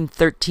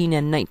 1913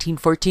 and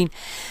 1914,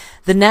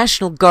 the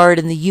National Guard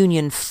and the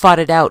Union fought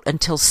it out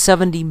until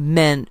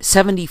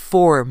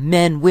 74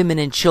 men, women,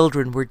 and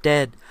children were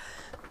dead.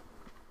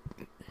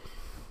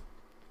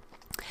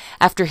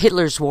 After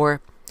Hitler's war,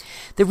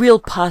 the real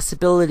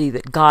possibility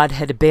that God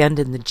had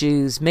abandoned the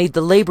Jews made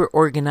the labor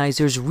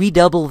organizers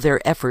redouble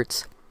their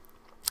efforts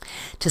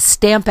to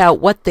stamp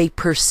out what they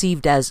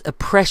perceived as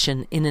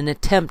oppression in an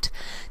attempt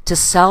to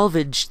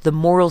salvage the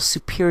moral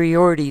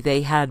superiority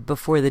they had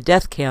before the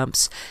death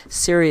camps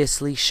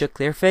seriously shook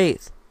their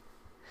faith.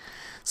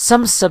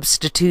 Some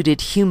substituted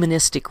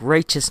humanistic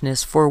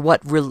righteousness for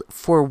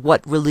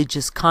what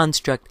religious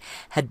construct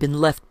had been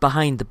left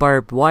behind the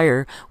barbed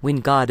wire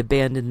when God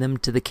abandoned them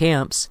to the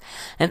camps,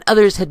 and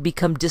others had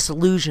become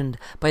disillusioned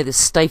by the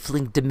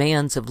stifling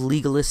demands of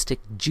legalistic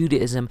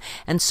Judaism,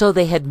 and so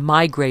they had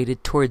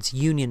migrated towards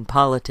union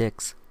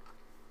politics.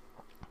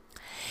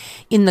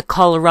 In the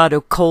Colorado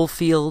coal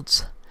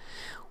fields,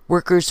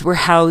 workers were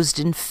housed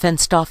in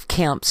fenced-off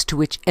camps to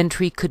which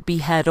entry could be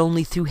had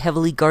only through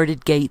heavily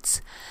guarded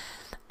gates.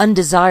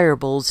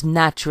 Undesirables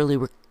naturally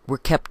were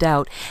kept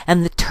out,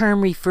 and the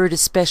term referred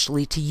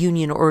especially to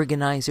union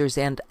organizers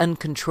and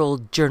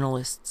uncontrolled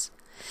journalists.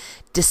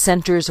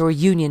 Dissenters or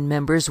union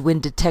members,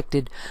 when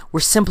detected, were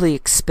simply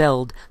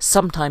expelled,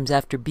 sometimes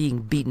after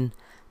being beaten.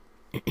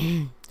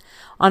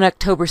 On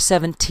October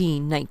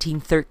 17,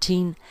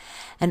 1913,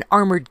 an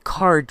armored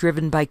car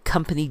driven by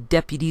company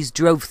deputies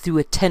drove through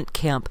a tent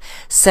camp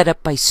set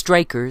up by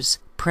strikers,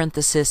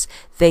 parenthesis,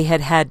 they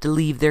had had to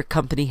leave their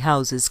company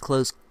houses,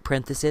 close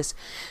parenthesis,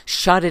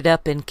 shot it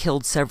up and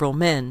killed several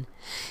men.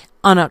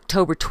 On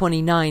October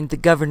 29, the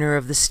governor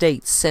of the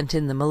state sent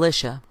in the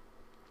militia.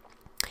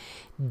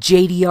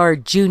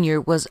 JDR Jr.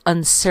 was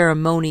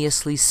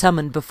unceremoniously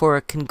summoned before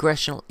a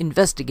congressional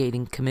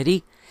investigating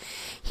committee.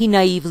 He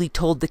naively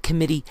told the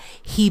committee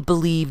he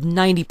believed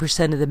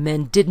 90% of the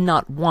men did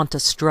not want a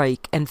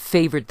strike and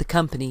favored the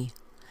company.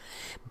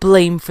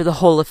 Blame for the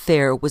whole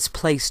affair was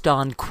placed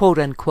on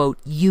quote-unquote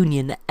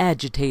union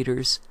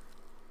agitators.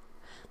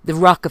 The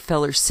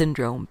Rockefeller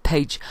Syndrome,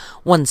 page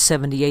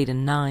 178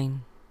 and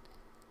 9.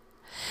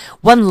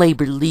 One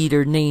labor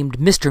leader named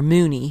Mr.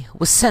 Mooney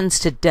was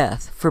sentenced to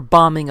death for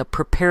bombing a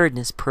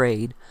preparedness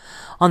parade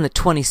on the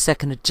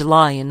 22nd of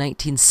July in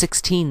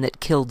 1916 that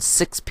killed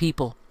 6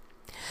 people.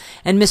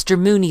 And Mr.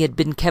 Mooney had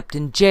been kept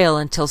in jail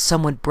until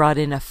someone brought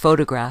in a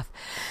photograph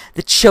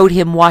that showed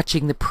him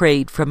watching the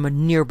parade from a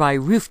nearby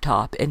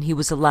rooftop, and he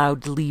was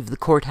allowed to leave the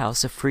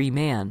courthouse a free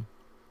man.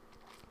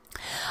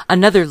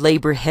 Another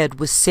labor head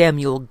was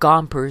Samuel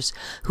Gompers,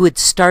 who had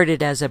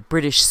started as a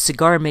British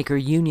cigar maker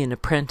union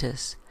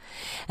apprentice.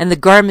 And the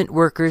garment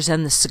workers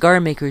and the cigar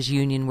makers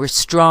union were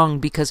strong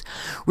because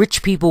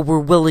rich people were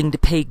willing to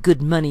pay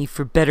good money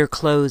for better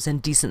clothes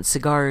and decent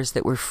cigars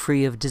that were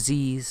free of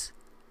disease.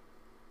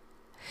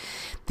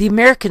 The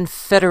American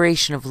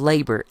Federation of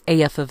Labor,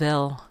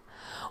 AFL,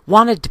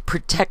 wanted to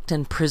protect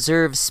and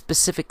preserve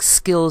specific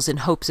skills in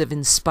hopes of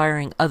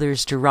inspiring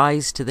others to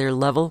rise to their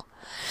level,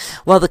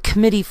 while the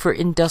Committee for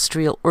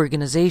Industrial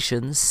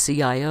Organizations,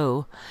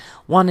 CIO,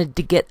 wanted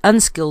to get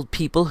unskilled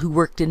people who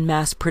worked in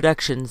mass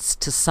productions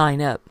to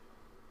sign up.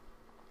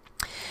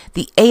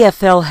 The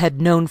AFL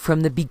had known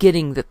from the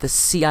beginning that the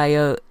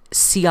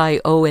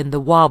CIO and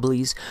the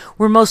Wobblies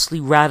were mostly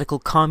radical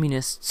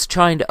communists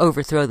trying to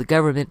overthrow the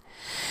government,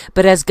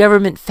 but as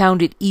government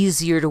found it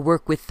easier to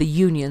work with the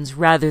unions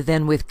rather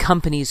than with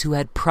companies who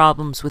had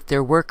problems with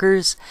their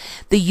workers,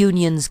 the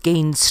unions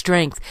gained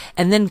strength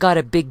and then got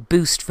a big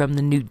boost from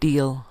the New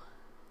Deal.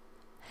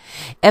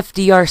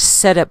 FDR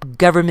set up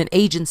government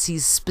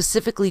agencies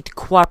specifically to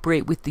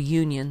cooperate with the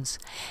unions,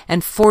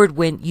 and Ford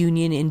went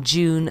union in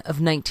June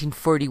of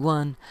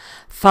 1941,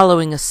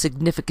 following a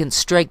significant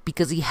strike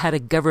because he had a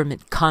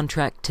government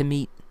contract to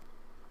meet.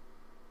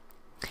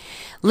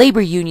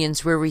 Labor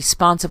unions were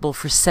responsible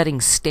for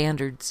setting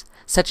standards,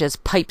 such as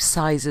pipe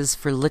sizes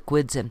for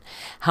liquids and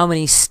how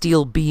many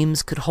steel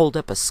beams could hold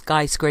up a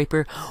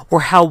skyscraper,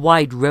 or how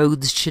wide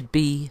roads should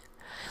be.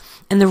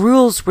 And the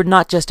rules were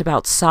not just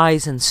about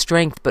size and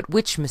strength, but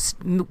which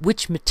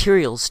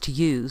materials to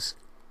use.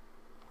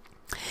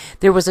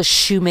 There was a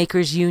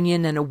shoemakers'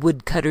 union and a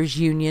woodcutters'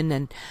 union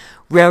and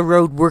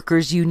railroad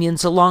workers'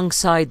 unions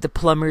alongside the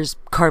plumbers,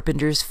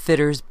 carpenters,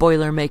 fitters,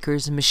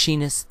 boilermakers,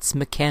 machinists,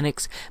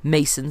 mechanics,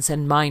 masons,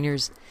 and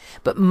miners.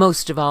 But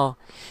most of all,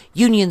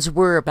 unions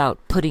were about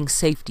putting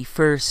safety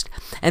first,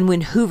 and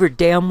when Hoover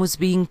Dam was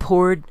being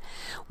poured,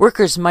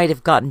 workers might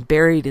have gotten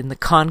buried in the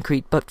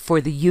concrete but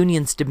for the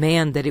union's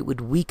demand that it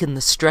would weaken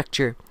the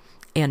structure,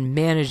 and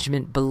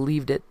management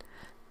believed it.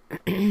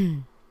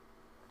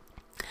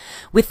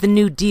 With the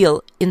New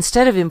Deal,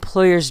 instead of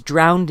employers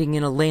drowning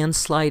in a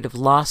landslide of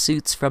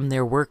lawsuits from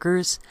their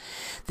workers,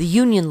 the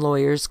union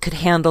lawyers could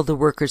handle the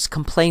workers'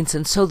 complaints,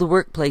 and so the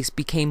workplace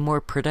became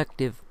more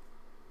productive.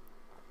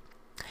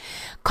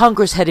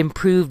 Congress had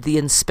improved the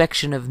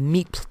inspection of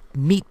meat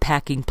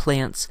packing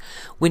plants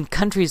when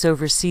countries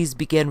overseas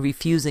began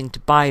refusing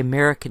to buy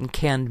American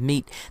canned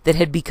meat that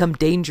had become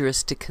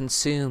dangerous to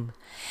consume.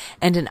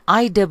 And an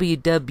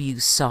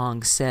IWW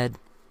song said,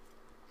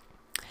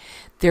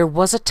 "There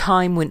was a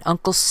time when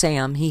Uncle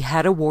Sam, he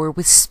had a war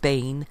with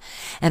Spain,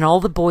 and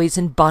all the boys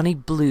in Bonnie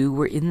Blue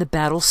were in the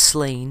battle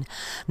slain.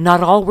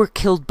 Not all were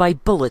killed by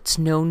bullets,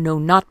 no, no,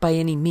 not by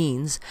any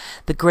means.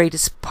 The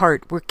greatest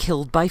part were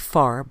killed by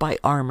far by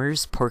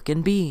armors, pork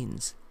and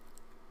beans."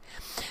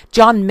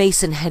 John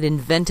Mason had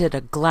invented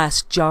a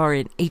glass jar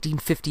in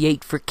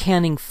 1858 for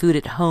canning food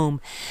at home,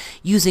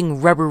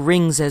 using rubber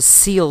rings as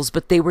seals,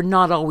 but they were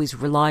not always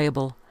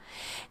reliable.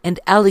 And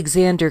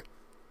Alexander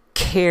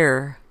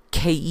Kerr,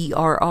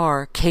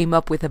 Kerr, came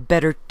up with a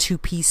better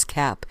two-piece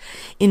cap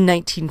in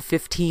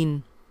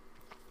 1915.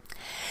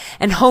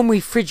 And home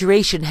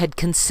refrigeration had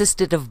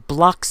consisted of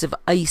blocks of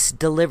ice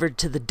delivered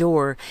to the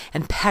door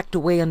and packed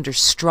away under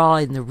straw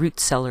in the root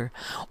cellar,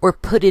 or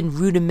put in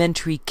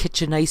rudimentary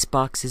kitchen ice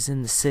boxes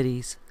in the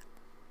cities.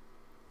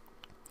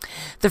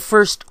 The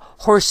first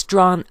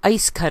horse-drawn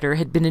ice cutter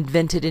had been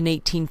invented in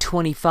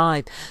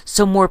 1825,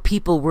 so more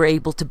people were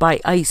able to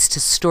buy ice to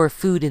store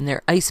food in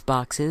their ice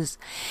boxes.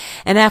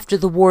 And after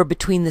the war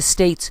between the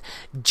states,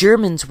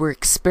 Germans were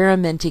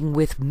experimenting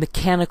with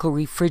mechanical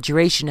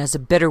refrigeration as a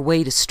better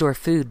way to store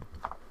food.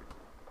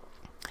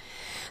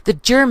 The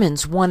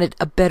Germans wanted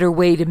a better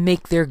way to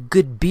make their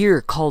good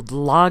beer called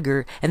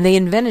lager, and they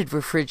invented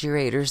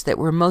refrigerators that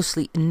were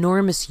mostly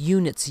enormous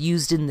units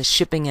used in the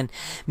shipping and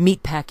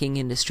meatpacking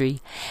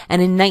industry.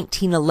 And in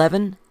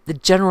 1911, the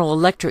General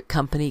Electric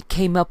Company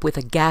came up with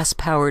a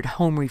gas-powered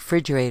home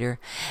refrigerator,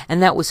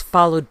 and that was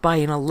followed by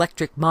an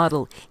electric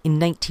model in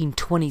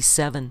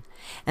 1927,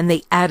 and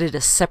they added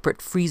a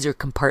separate freezer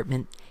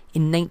compartment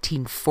in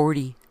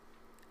 1940.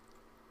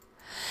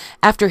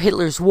 After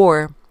Hitler's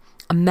war,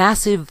 a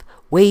massive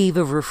wave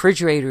of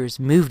refrigerators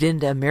moved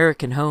into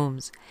American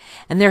homes,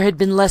 and there had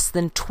been less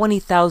than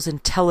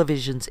 20,000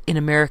 televisions in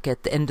America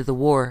at the end of the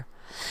war.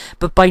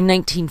 But by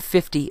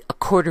 1950,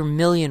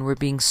 250,000 were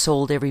being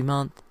sold every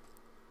month.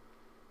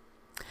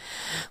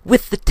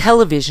 With the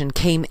television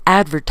came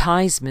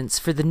advertisements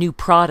for the new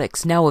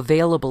products now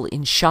available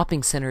in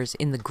shopping centers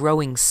in the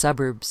growing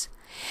suburbs,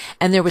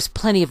 and there was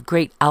plenty of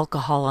great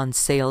alcohol on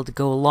sale to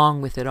go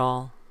along with it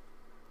all.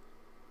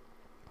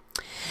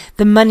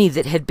 The money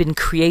that had been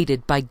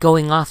created by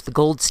going off the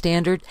gold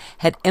standard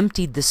had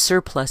emptied the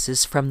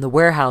surpluses from the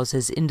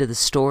warehouses into the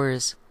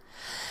stores.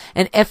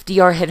 And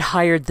FDR had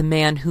hired the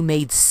man who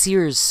made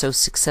Sears so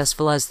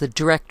successful as the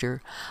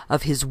director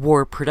of his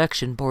war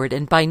production board,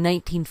 and by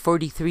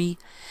 1943,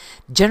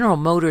 General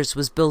Motors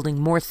was building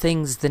more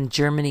things than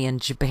Germany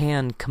and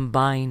Japan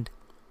combined.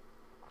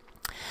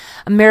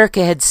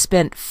 America had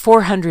spent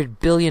 $400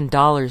 billion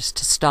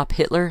to stop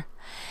Hitler,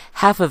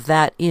 half of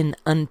that in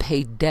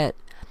unpaid debt.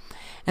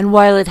 And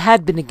while it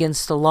had been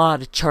against the law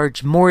to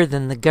charge more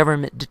than the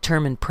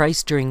government-determined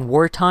price during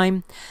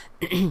wartime,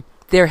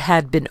 there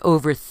had been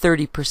over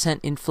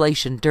 30%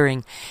 inflation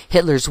during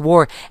Hitler's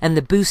war, and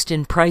the boost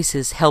in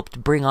prices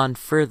helped bring on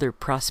further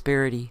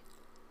prosperity.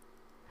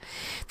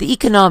 The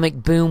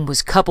economic boom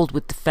was coupled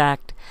with the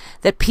fact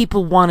that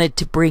people wanted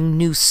to bring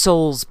new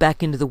souls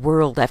back into the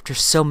world after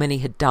so many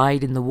had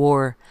died in the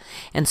war,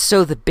 and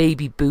so the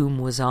baby boom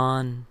was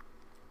on.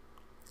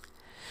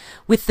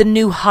 With the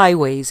new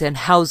highways and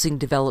housing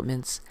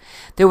developments,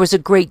 there was a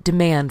great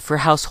demand for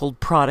household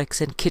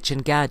products and kitchen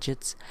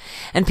gadgets,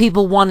 and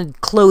people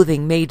wanted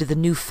clothing made of the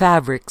new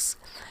fabrics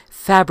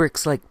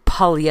like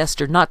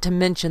polyester, not to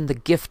mention the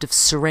gift of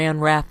saran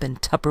wrap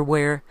and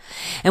Tupperware.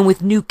 And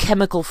with new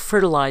chemical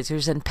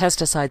fertilizers and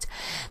pesticides,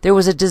 there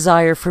was a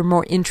desire for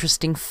more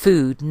interesting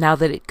food now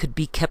that it could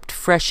be kept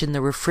fresh in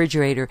the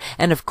refrigerator.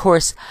 And of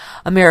course,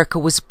 America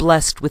was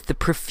blessed with the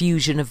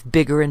profusion of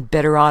bigger and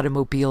better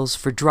automobiles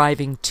for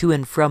driving to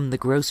and from the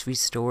grocery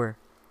store.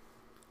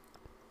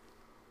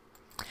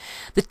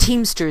 The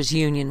Teamsters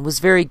Union was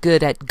very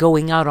good at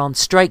going out on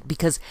strike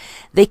because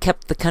they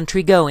kept the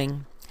country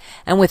going.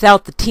 And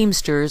without the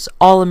Teamsters,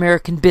 all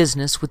American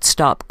business would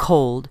stop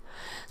cold,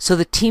 so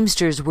the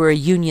Teamsters were a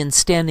union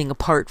standing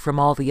apart from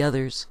all the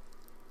others.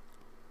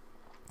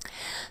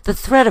 The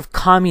threat of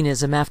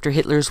communism after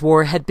Hitler's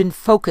war had been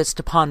focused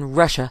upon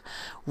Russia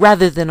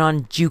rather than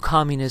on Jew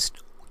Communist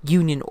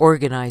Union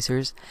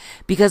organizers,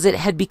 because it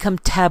had become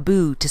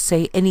taboo to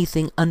say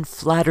anything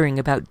unflattering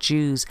about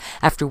Jews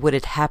after what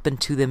had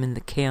happened to them in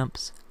the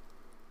camps.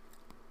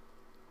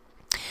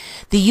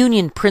 The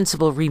Union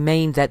principle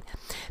remained that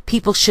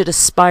people should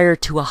aspire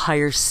to a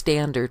higher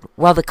standard,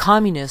 while the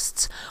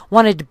communists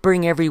wanted to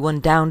bring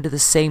everyone down to the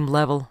same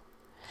level.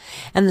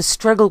 And the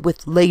struggle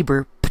with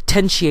labor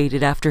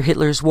potentiated after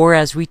Hitler's war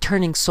as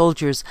returning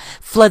soldiers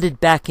flooded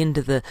back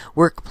into the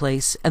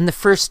workplace, and the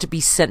first to be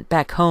sent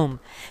back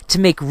home to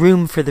make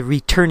room for the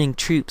returning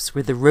troops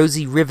were the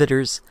rosy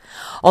riveters.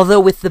 Although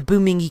with the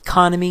booming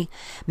economy,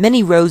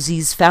 many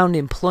rosies found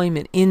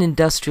employment in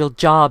industrial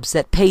jobs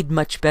that paid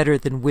much better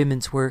than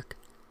women's work.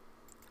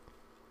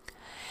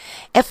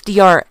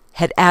 FDR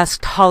had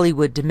asked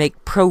Hollywood to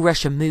make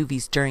pro-Russia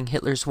movies during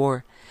Hitler's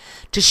war,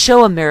 to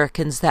show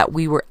Americans that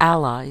we were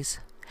allies,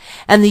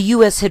 and the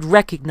U.S. had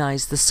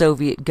recognized the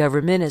Soviet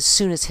government as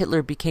soon as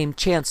Hitler became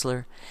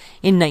chancellor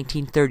in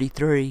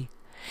 1933.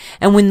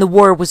 And when the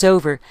war was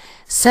over,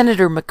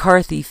 Senator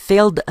McCarthy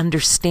failed to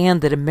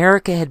understand that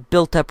America had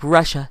built up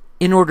Russia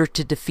in order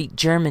to defeat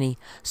Germany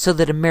so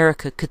that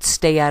America could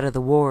stay out of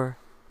the war.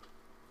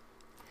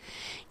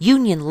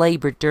 Union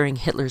labor during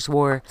Hitler's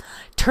war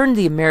turned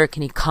the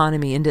American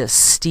economy into a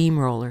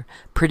steamroller,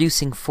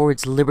 producing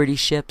Ford's Liberty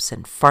ships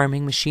and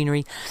farming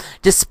machinery,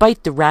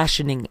 despite the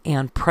rationing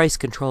and price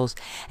controls,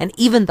 and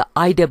even the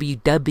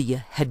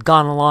IWW had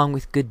gone along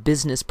with good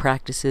business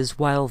practices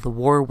while the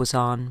war was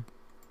on.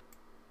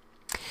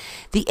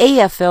 The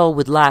AFL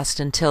would last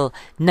until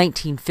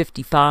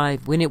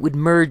 1955, when it would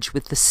merge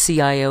with the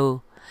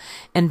CIO,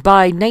 and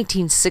by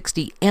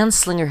 1960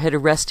 Anslinger had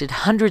arrested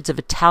hundreds of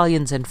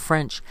Italians and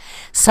French,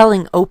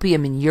 selling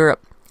opium in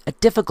Europe, a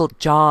difficult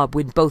job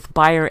when both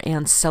buyer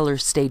and seller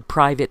stayed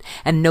private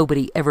and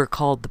nobody ever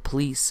called the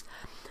police.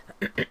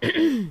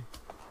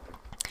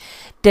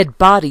 Dead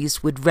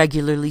bodies would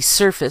regularly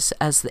surface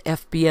as the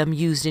FBM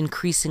used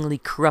increasingly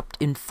corrupt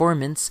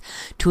informants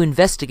to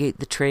investigate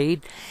the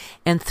trade,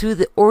 and through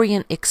the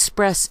Orient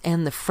Express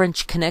and the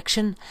French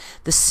Connection,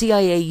 the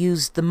CIA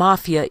used the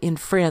mafia in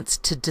France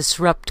to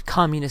disrupt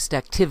communist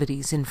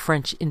activities in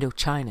French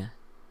Indochina.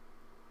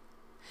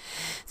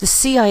 The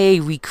CIA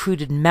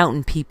recruited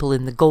mountain people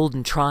in the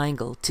Golden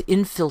Triangle to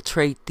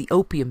infiltrate the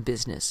opium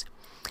business,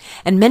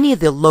 and many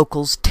of the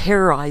locals,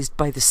 terrorized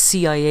by the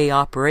CIA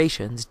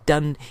operations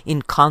done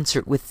in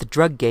concert with the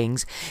drug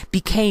gangs,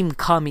 became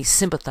commie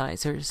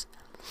sympathizers.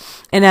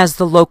 And as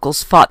the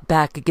locals fought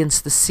back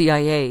against the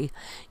CIA,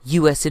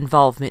 U.S.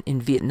 involvement in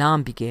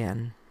Vietnam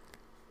began.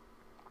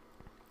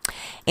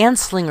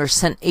 Anslinger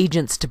sent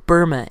agents to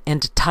Burma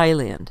and to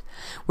Thailand,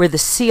 where the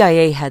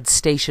CIA had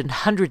stationed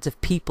hundreds of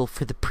people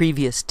for the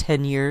previous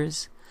 10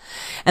 years.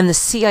 And the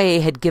CIA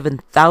had given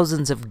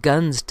thousands of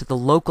guns to the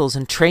locals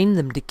and trained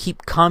them to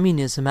keep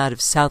communism out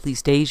of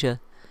Southeast Asia.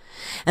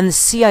 And the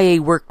CIA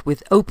worked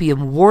with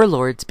opium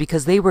warlords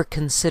because they were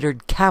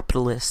considered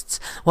capitalists,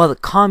 while the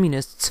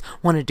communists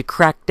wanted to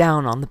crack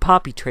down on the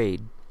poppy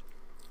trade.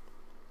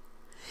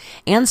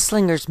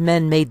 Anslinger's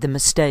men made the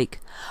mistake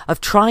of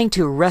trying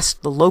to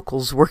arrest the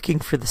locals working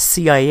for the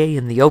CIA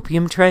in the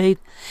opium trade,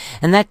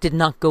 and that did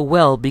not go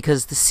well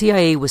because the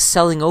CIA was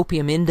selling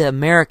opium into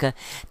America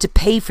to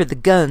pay for the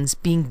guns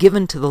being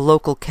given to the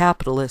local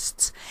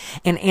capitalists,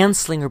 and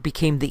Anslinger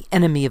became the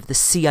enemy of the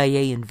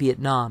CIA in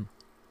Vietnam.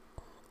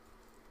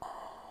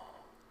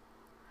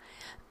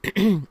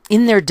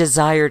 In their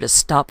desire to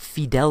stop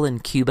Fidel in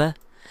Cuba,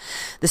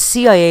 the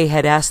CIA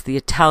had asked the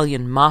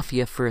Italian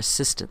mafia for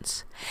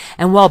assistance,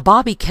 and while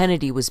Bobby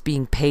Kennedy was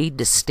being paid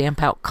to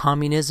stamp out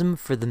communism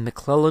for the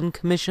McClellan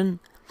Commission,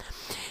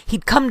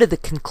 he'd come to the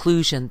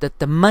conclusion that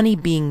the money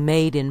being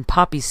made in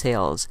poppy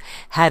sales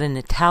had an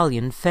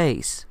Italian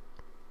face.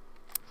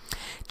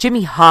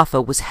 Jimmy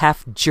Hoffa was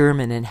half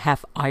German and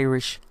half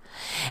Irish,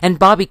 and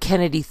Bobby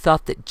Kennedy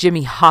thought that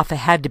Jimmy Hoffa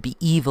had to be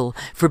evil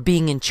for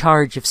being in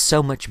charge of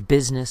so much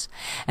business,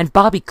 and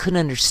Bobby couldn't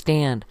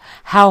understand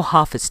how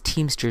Hoffa's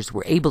Teamsters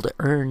were able to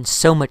earn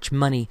so much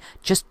money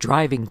just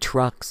driving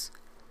trucks.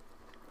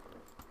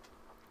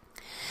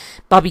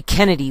 Bobby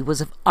Kennedy was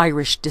of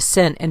Irish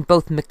descent, and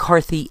both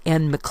McCarthy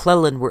and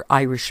McClellan were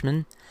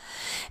Irishmen,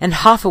 and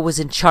Hoffa was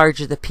in charge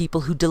of the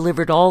people who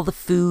delivered all the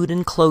food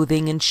and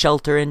clothing and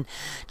shelter and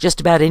just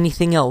about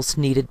anything else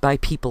needed by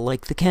people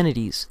like the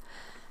Kennedys.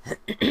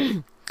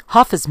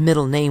 Hoffa's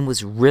middle name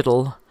was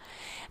Riddle,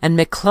 and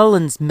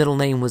McClellan's middle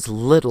name was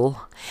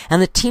Little,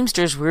 and the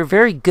Teamsters were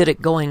very good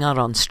at going out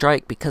on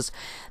strike because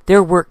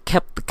their work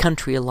kept the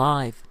country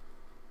alive.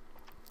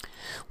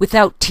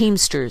 Without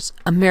Teamsters,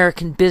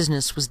 American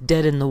business was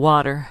dead in the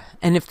water,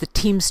 and if the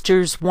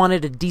Teamsters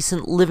wanted a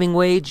decent living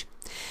wage,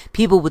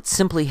 people would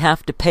simply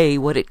have to pay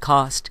what it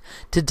cost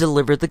to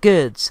deliver the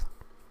goods.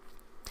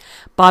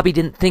 Bobby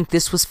didn't think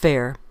this was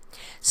fair,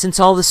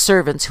 since all the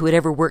servants who had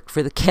ever worked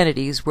for the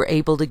Kennedys were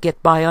able to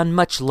get by on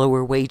much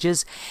lower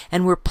wages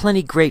and were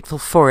plenty grateful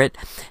for it,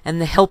 and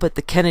the help at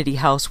the Kennedy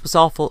house was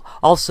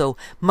also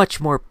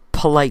much more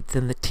polite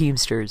than the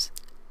Teamsters.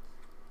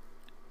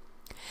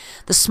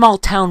 The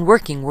small-town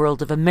working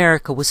world of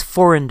America was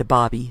foreign to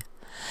Bobby,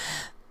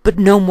 but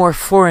no more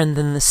foreign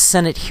than the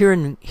Senate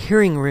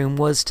hearing room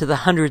was to the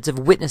hundreds of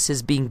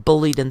witnesses being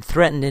bullied and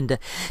threatened into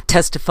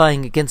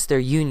testifying against their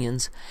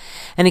unions,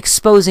 and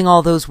exposing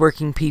all those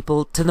working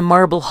people to the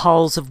marble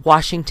halls of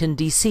Washington,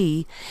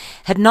 D.C.,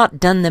 had not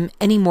done them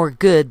any more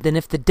good than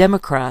if the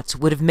Democrats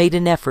would have made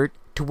an effort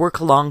to work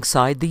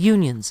alongside the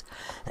unions.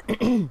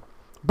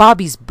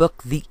 Bobby's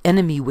book, The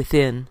Enemy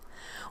Within,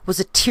 was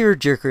a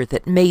tearjerker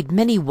that made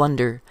many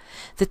wonder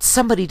that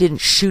somebody didn't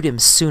shoot him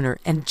sooner,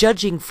 and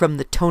judging from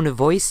the tone of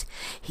voice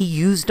he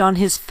used on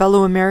his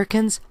fellow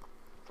Americans,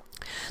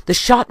 the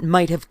shot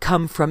might have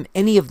come from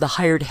any of the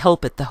hired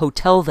help at the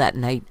hotel that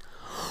night,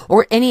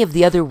 or any of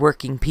the other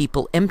working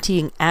people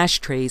emptying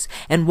ashtrays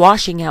and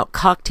washing out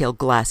cocktail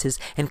glasses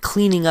and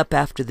cleaning up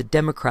after the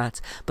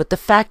Democrats. But the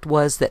fact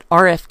was that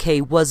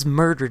RFK was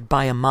murdered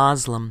by a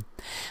Muslim,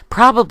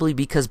 probably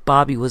because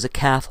Bobby was a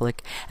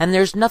Catholic, and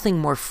there's nothing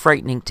more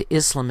frightening to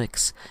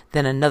Islamics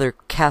than another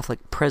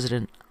Catholic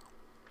president.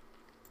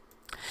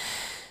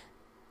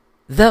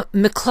 The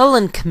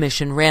McClellan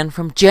Commission ran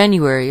from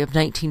January of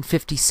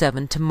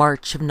 1957 to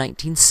March of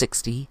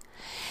 1960,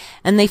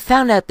 and they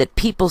found out that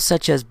people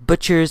such as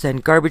butchers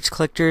and garbage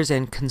collectors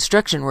and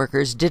construction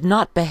workers did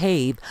not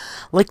behave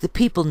like the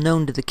people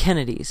known to the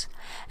Kennedys,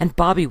 and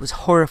Bobby was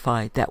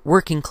horrified that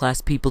working-class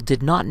people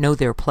did not know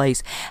their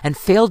place and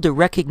failed to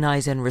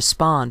recognize and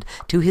respond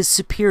to his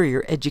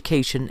superior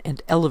education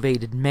and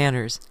elevated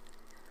manners.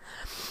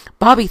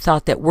 Bobby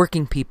thought that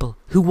working people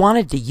who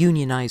wanted to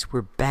unionize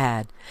were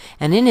bad,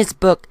 and in his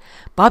book,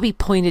 Bobby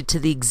pointed to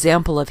the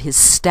example of his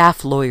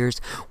staff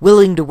lawyers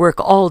willing to work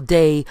all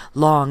day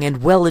long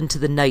and well into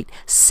the night,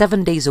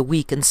 7 days a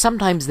week, and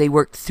sometimes they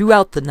worked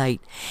throughout the night,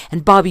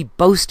 and Bobby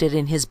boasted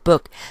in his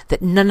book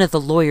that none of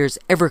the lawyers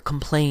ever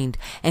complained,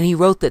 and he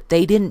wrote that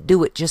they didn't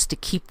do it just to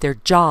keep their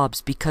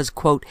jobs because,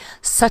 quote,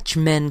 such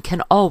men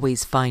can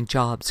always find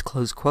jobs,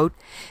 close quote.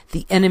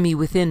 The Enemy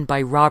Within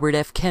by Robert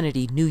F.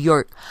 Kennedy, New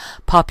York,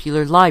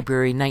 Popular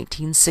Library,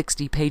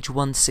 1960, page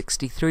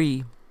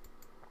 163.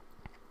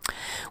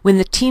 When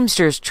the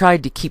Teamsters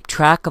tried to keep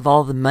track of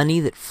all the money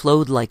that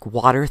flowed like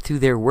water through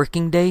their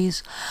working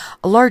days,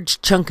 a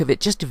large chunk of it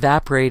just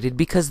evaporated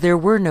because there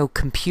were no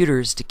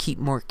computers to keep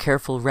more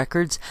careful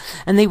records,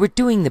 and they were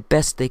doing the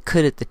best they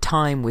could at the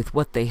time with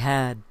what they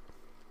had.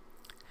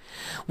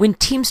 When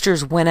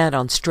Teamsters went out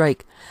on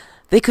strike,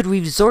 they could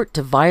resort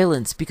to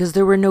violence because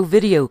there were no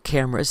video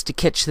cameras to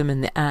catch them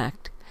in the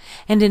act.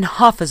 And in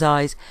Hoffa's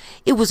eyes,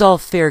 it was all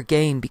fair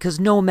game because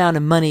no amount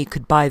of money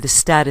could buy the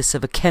status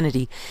of a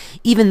Kennedy,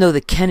 even though the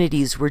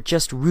Kennedys were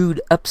just rude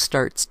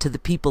upstarts to the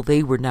people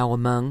they were now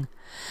among.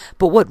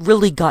 But what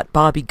really got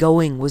Bobby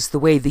going was the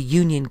way the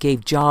union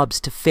gave jobs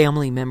to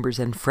family members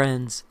and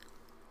friends.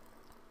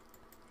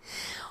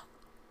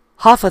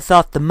 Hoffa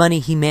thought the money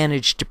he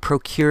managed to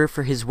procure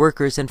for his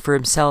workers and for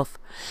himself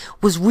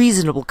was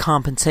reasonable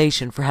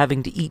compensation for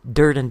having to eat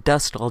dirt and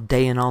dust all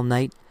day and all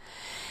night.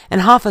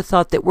 And Hoffa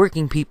thought that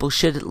working people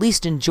should at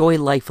least enjoy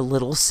life a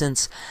little,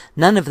 since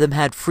none of them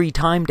had free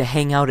time to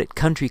hang out at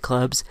country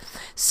clubs,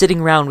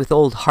 sitting round with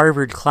old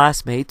Harvard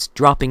classmates,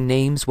 dropping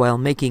names while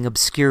making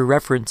obscure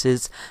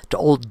references to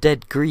old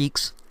dead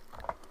Greeks.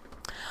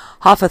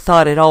 Hoffa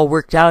thought it all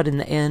worked out in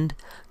the end,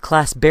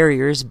 class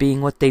barriers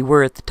being what they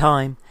were at the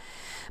time.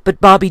 But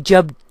Bobby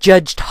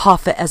judged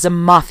Hoffa as a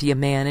mafia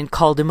man and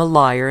called him a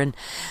liar, and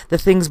the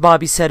things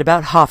Bobby said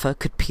about Hoffa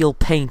could peel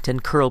paint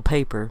and curl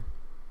paper.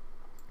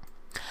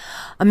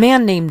 A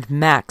man named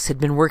Max had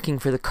been working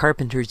for the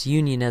Carpenters'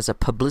 Union as a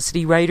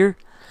publicity writer,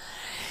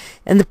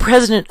 and the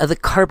president of the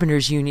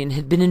Carpenters' Union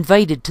had been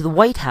invited to the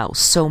White House,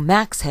 so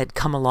Max had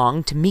come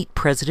along to meet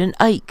President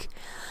Ike.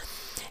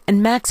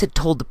 And Max had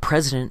told the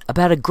president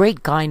about a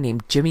great guy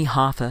named Jimmy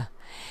Hoffa,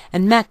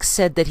 and Max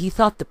said that he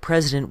thought the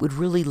president would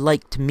really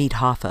like to meet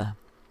Hoffa.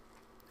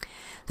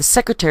 The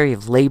Secretary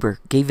of Labor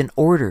gave an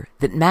order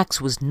that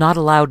Max was not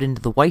allowed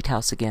into the White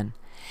House again,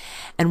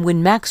 and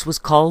when Max was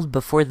called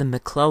before the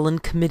McClellan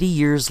Committee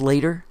years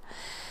later,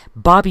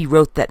 Bobby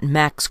wrote that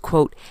Max,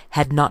 quote,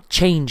 had not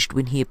changed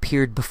when he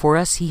appeared before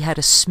us. He had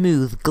a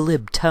smooth,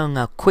 glib tongue,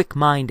 a quick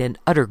mind, and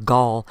utter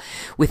gall.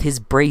 With his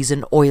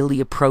brazen, oily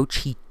approach,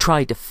 he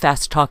tried to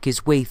fast-talk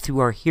his way through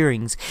our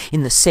hearings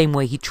in the same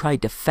way he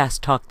tried to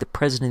fast-talk the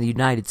President of the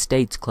United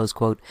States, close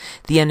quote.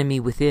 The Enemy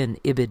Within,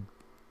 Ibid.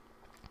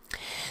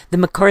 The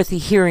McCarthy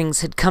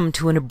hearings had come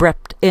to an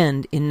abrupt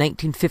end in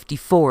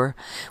 1954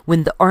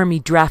 when the Army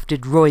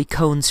drafted Roy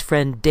Cohn's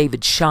friend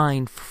David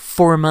Shine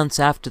 4 months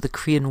after the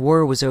Korean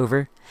War was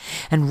over,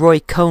 and Roy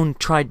Cohn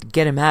tried to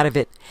get him out of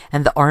it,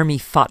 and the Army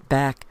fought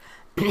back,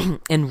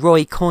 and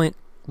Roy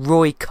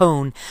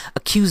Cohn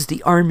accused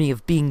the Army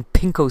of being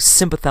Pinko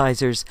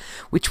sympathizers,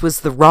 which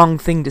was the wrong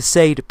thing to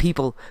say to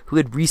people who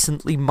had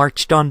recently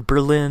marched on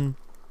Berlin.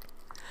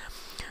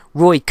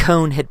 Roy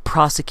Cohn had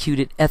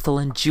prosecuted Ethel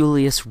and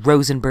Julius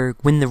Rosenberg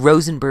when the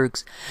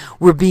Rosenbergs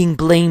were being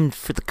blamed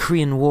for the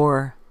Korean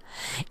War,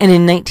 And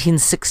in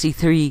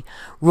 1963,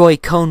 Roy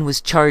Cohn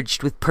was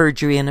charged with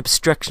perjury and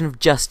obstruction of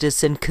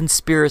justice and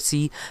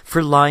conspiracy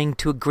for lying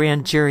to a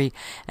grand jury,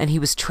 and he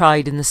was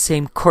tried in the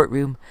same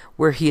courtroom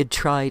where he had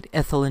tried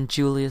Ethel and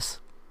Julius.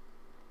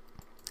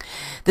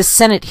 The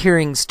Senate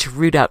hearings to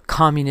root out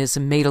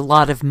communism made a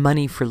lot of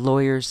money for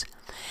lawyers,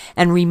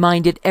 and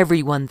reminded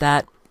everyone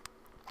that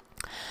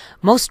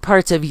most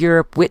parts of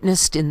Europe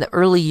witnessed in the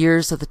early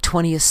years of the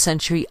 20th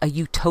century a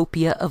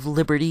utopia of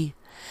liberty.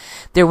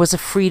 There was a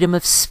freedom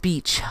of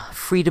speech,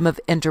 freedom of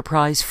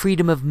enterprise,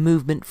 freedom of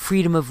movement,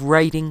 freedom of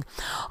writing,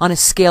 on a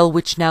scale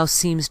which now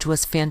seems to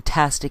us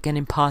fantastic and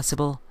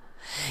impossible.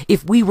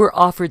 If we were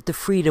offered the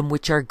freedom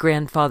which our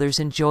grandfathers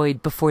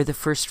enjoyed before the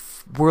First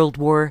World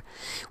War,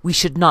 we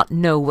should not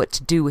know what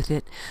to do with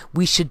it.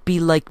 We should be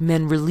like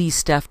men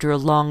released after a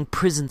long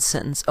prison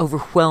sentence,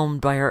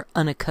 overwhelmed by our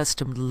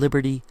unaccustomed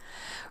liberty.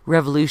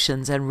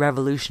 Revolutions and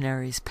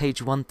Revolutionaries,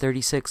 page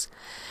 136.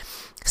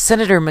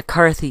 Senator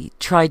McCarthy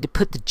tried to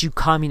put the Jew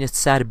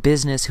communists out of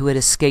business who had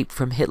escaped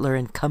from Hitler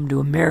and come to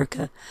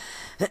America.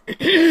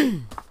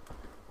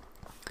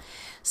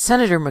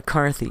 Senator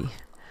McCarthy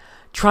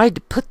tried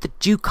to put the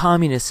Jew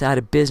communists out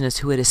of business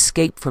who had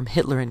escaped from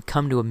Hitler and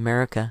come to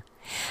America.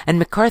 And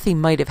McCarthy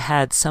might have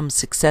had some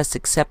success,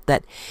 except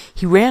that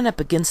he ran up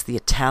against the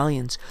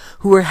Italians,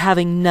 who were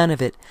having none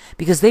of it,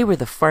 because they were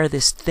the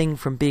farthest thing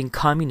from being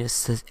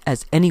communists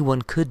as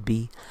anyone could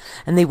be,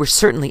 and they were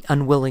certainly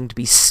unwilling to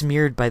be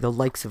smeared by the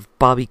likes of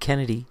Bobby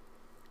Kennedy.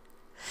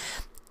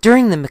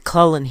 During the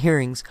McClellan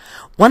hearings,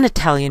 one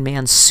Italian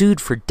man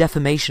sued for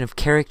defamation of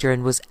character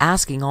and was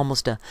asking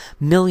almost $1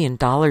 million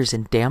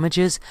in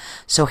damages,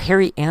 so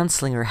Harry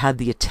Anslinger had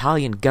the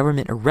Italian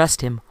government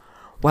arrest him,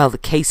 while the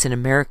case in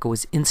America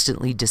was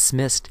instantly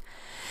dismissed.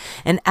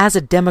 And as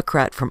a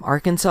Democrat from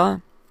Arkansas,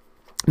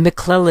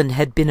 McClellan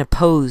had been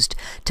opposed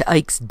to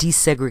Ike's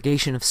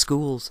desegregation of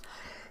schools.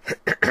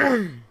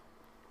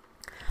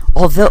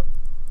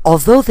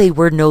 Although they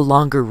were no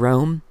longer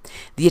Rome,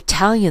 the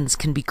Italians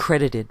can be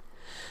credited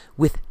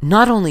with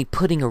not only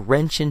putting a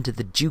wrench into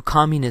the Jew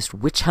communist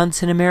witch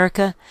hunts in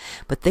America,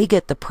 but they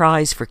get the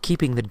prize for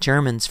keeping the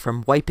Germans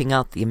from wiping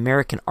out the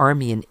American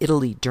army in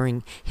Italy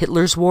during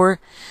Hitler's war,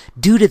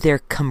 due to their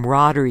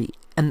camaraderie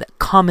and the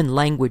common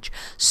language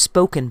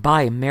spoken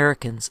by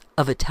Americans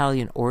of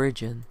Italian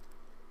origin.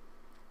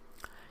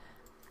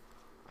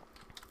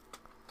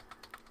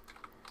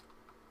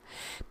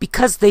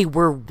 Because they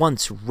were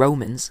once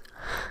Romans,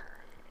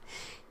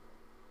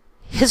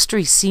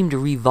 history seemed to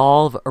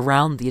revolve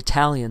around the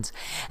Italians,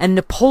 and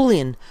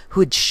Napoleon, who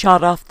had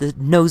shot off the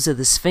nose of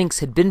the Sphinx,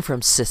 had been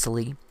from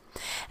Sicily.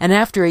 And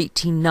after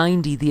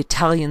 1890, the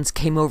Italians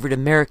came over to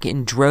America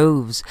in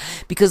droves,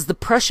 because the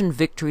Prussian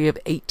victory of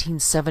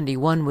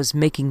 1871 was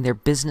making their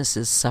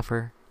businesses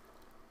suffer.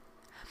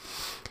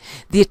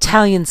 The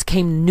Italians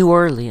came to New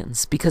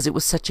Orleans because it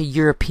was such a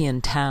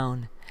European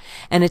town,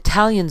 and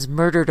Italians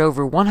murdered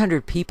over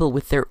 100 people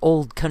with their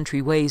old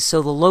country ways,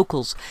 so the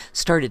locals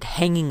started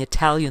hanging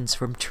Italians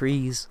from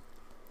trees.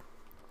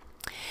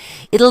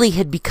 Italy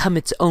had become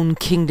its own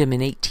kingdom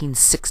in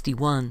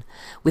 1861,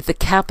 with the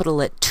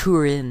capital at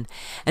Turin,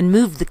 and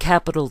moved the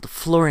capital to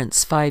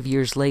Florence 5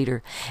 years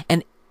later,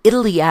 and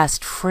Italy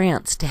asked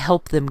France to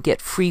help them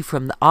get free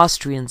from the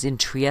Austrians in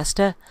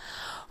Trieste,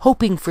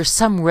 hoping for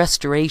some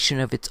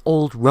restoration of its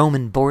old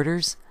Roman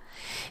borders.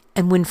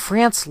 And when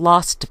France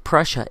lost to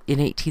Prussia in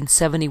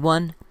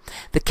 1871,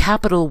 the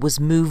capital was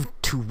moved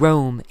to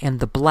Rome and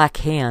the Black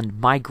Hand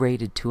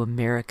migrated to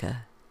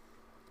America.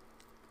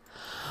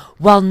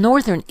 While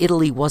northern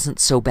Italy wasn't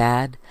so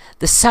bad,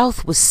 the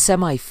south was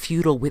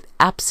semi-feudal with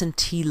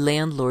absentee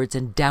landlords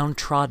and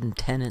downtrodden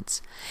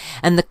tenants,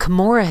 and the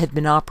Camorra had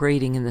been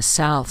operating in the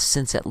south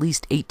since at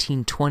least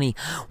 1820,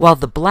 while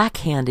the Black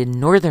Hand in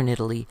northern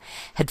Italy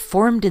had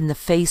formed in the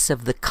face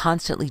of the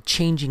constantly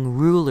changing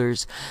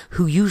rulers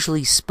who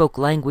usually spoke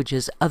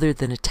languages other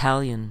than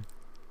Italian.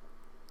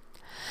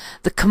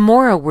 The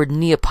Camorra were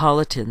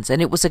Neapolitans, and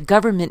it was a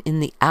government in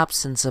the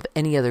absence of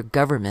any other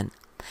government.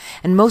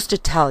 And most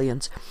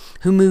Italians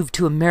who moved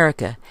to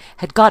America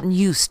had gotten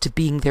used to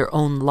being their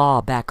own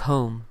law back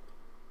home.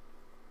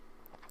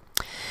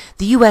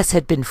 The U.S.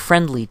 had been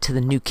friendly to the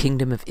new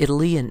Kingdom of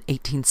Italy in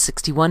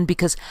 1861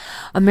 because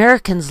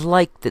Americans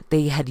liked that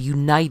they had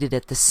united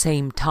at the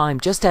same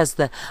time, just as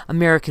the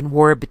American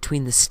War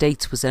between the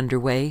states was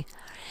underway,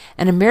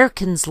 and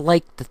Americans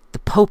liked that the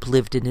Pope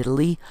lived in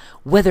Italy,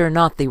 whether or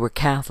not they were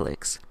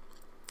Catholics.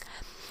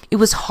 It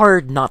was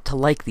hard not to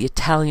like the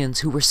Italians,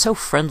 who were so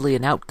friendly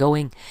and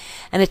outgoing,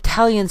 and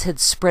Italians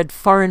had spread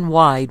far and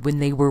wide when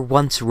they were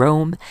once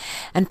Rome,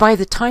 and by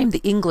the time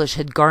the English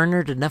had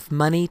garnered enough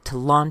money to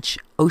launch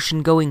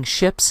ocean-going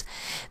ships,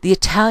 the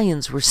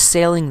Italians were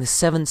sailing the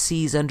seven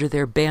seas under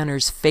their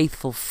banners,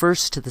 faithful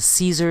first to the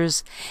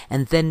Caesars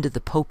and then to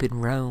the Pope in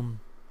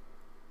Rome.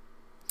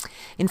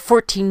 In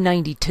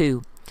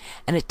 1492,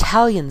 an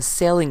Italian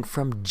sailing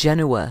from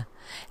Genoa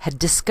had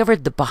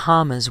discovered the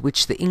Bahamas,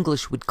 which the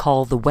English would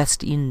call the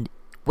West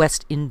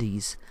West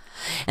Indies.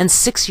 And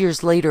 6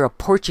 years later, a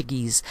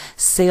Portuguese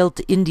sailed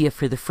to India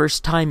for the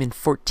first time in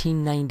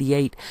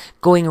 1498,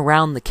 going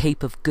around the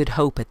Cape of Good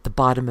Hope at the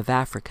bottom of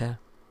Africa.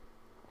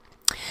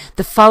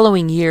 The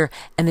following year,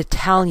 an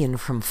Italian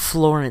from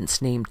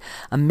Florence named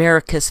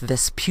Americus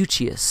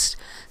Vespucius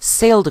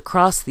sailed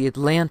across the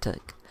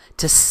Atlantic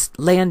to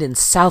land in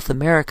South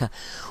America,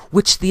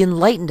 which the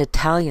enlightened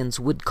Italians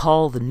would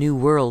call the New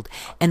World,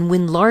 and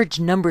when large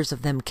numbers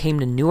of them came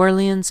to New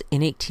Orleans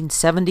in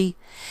 1870,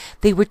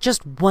 they were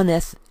just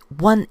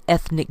one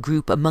ethnic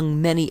group among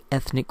many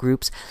ethnic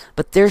groups,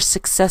 but their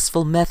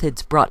successful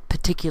methods brought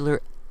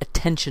particular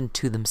attention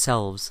to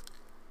themselves.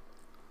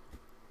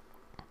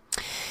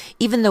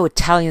 Even though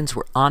Italians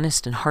were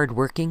honest and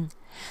hard-working,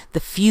 the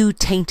few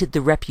tainted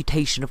the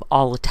reputation of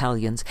all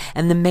Italians,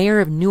 and the mayor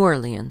of New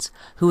Orleans,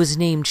 who was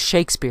named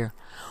Shakespeare,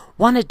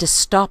 wanted to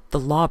stop the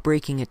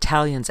law-breaking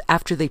Italians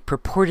after they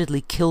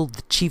purportedly killed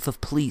the chief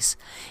of police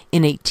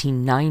in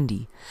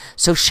 1890.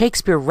 So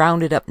Shakespeare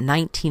rounded up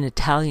 19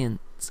 Italians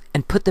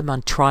and put them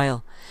on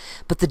trial,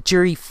 but the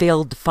jury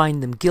failed to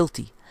find them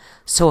guilty.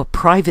 So a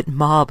private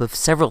mob of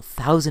several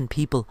thousand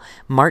people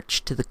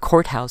marched to the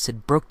courthouse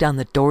and broke down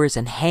the doors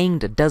and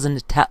hanged a dozen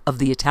of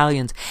the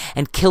Italians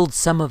and killed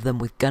some of them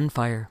with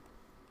gunfire.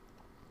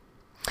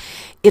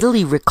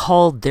 Italy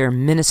recalled their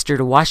minister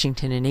to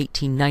Washington in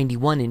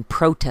 1891 in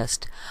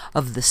protest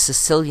of the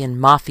Sicilian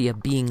mafia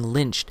being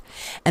lynched,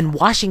 and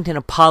Washington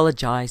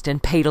apologized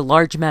and paid a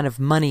large amount of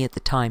money at the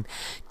time,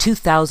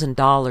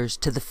 $2,000,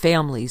 to the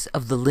families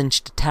of the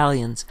lynched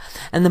Italians,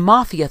 and the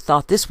mafia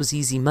thought this was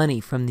easy money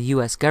from the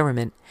U.S.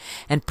 government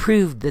and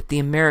proved that the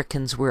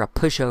Americans were a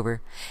pushover,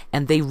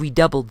 and they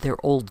redoubled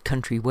their old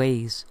country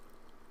ways.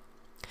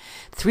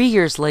 3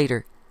 years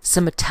later,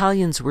 some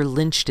Italians were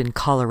lynched in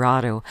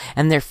Colorado,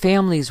 and their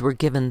families were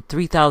given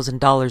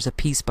 $3,000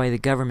 apiece by the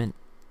government.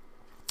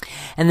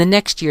 And the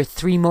next year,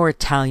 3 more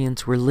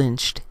Italians were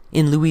lynched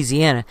in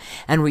Louisiana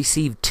and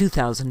received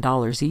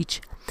 $2,000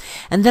 each.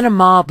 And then a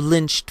mob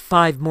lynched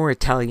 5 more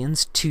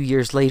Italians 2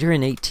 years later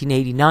in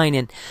 1889,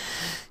 and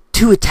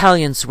 2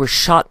 Italians were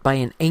shot by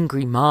an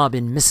angry mob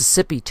in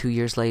Mississippi 2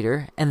 years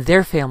later, and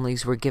their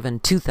families were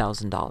given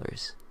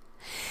 $2,000.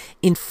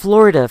 In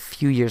Florida, a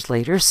few years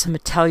later, some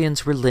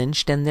Italians were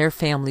lynched and their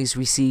families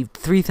received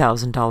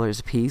 $3,000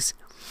 apiece.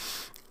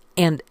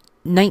 And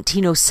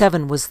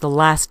 1907 was the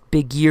last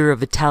big year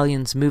of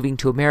Italians moving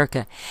to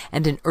America,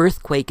 and an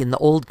earthquake in the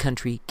old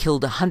country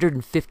killed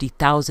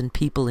 150,000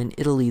 people in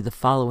Italy the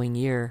following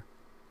year.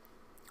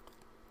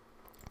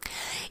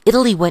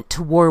 Italy went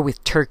to war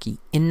with Turkey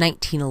in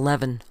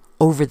 1911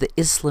 over the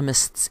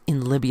Islamists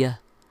in Libya.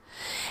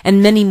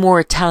 And many more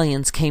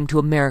Italians came to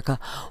America,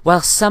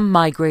 while some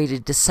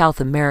migrated to South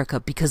America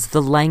because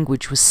the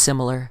language was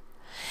similar.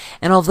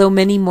 And although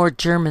many more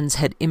Germans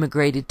had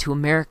immigrated to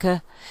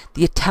America,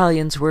 the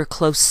Italians were a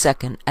close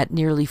second at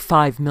nearly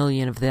 5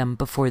 million of them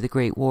before the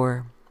Great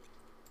War.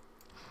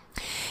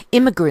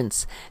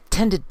 Immigrants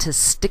tended to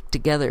stick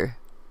together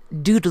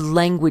due to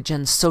language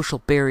and social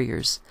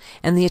barriers,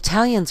 and the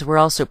Italians were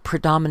also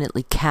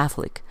predominantly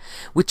Catholic,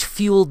 which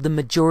fueled the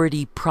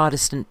majority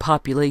Protestant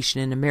population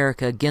in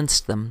America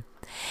against them,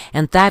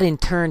 and that in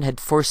turn had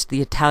forced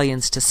the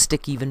Italians to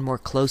stick even more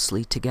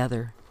closely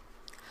together.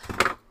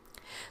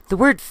 The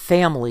word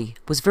family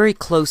was very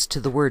close to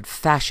the word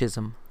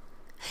fascism,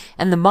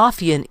 and the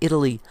mafia in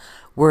Italy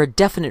were a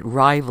definite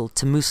rival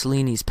to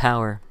Mussolini's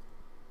power.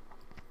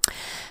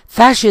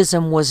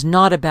 Fascism was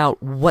not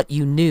about what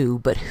you knew,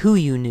 but who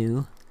you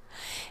knew,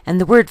 and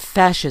the word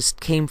fascist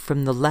came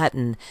from the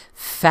Latin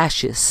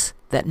fascis,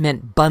 that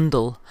meant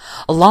bundle,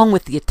 along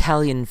with the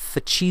Italian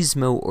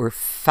fascismo or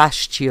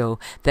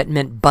fascio, that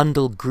meant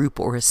bundle, group,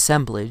 or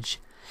assemblage.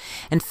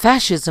 And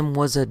fascism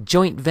was a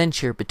joint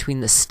venture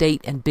between the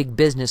state and big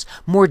business,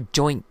 more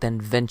joint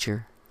than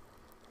venture.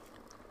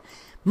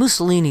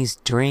 Mussolini's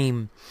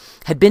dream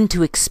had been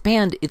to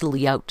expand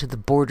Italy out to the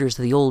borders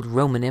of the old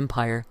Roman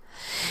Empire,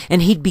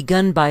 and he'd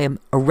begun by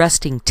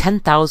arresting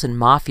 10,000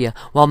 mafia,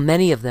 while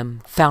many of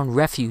them found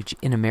refuge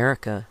in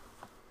America.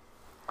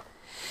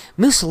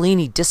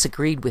 Mussolini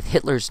disagreed with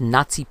Hitler's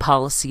Nazi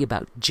policy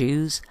about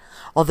Jews,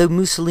 although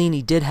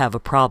Mussolini did have a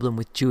problem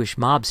with Jewish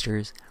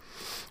mobsters.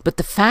 But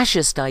the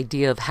fascist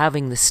idea of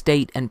having the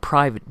state and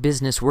private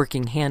business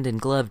working hand in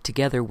glove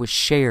together was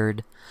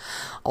shared,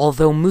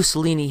 although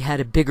Mussolini had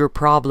a bigger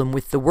problem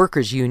with the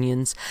workers'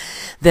 unions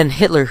than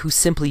Hitler, who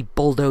simply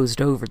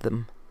bulldozed over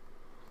them.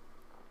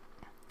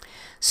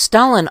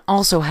 Stalin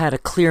also had a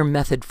clear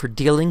method for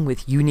dealing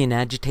with union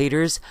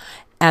agitators,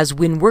 as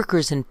when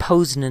workers in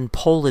Posen and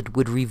Poland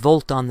would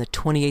revolt on the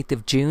 28th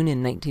of June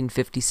in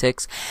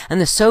 1956,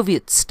 and the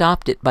Soviets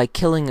stopped it by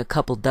killing a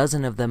couple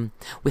dozen of them,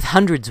 with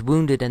hundreds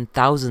wounded and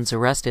thousands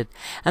arrested,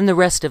 and the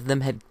rest of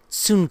them had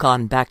soon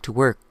gone back to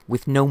work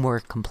with no more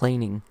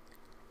complaining.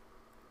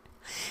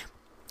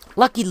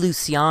 Lucky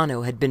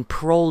Luciano had been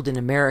paroled in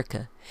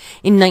America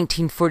in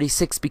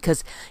 1946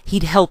 because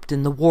he'd helped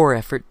in the war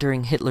effort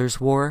during Hitler's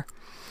war,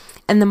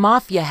 And the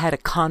Mafia had a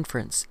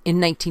conference in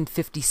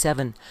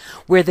 1957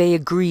 where they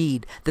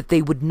agreed that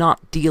they would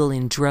not deal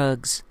in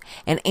drugs.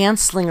 And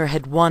Anslinger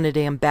had wanted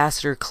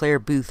Ambassador Claire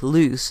Booth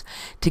Luce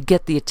to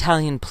get the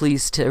Italian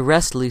police to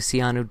arrest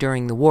Luciano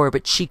during the war,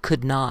 but she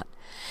could not.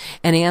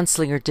 And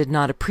Anslinger did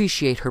not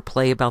appreciate her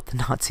play about the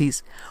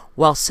Nazis,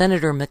 while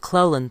Senator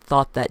McClellan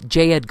thought that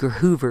J. Edgar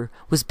Hoover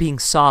was being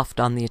soft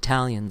on the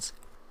Italians.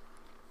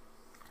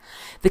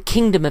 The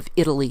Kingdom of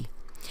Italy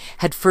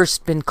had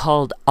first been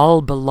called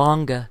Alba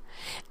Longa,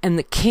 and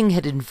the king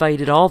had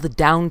invited all the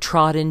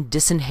downtrodden,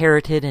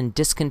 disinherited, and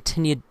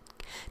discontented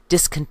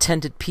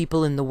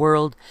people in the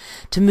world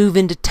to move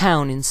into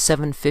town in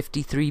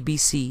 753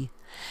 BC,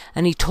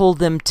 and he told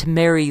them to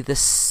marry the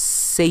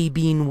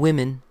Sabine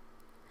women,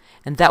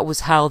 and that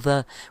was how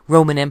the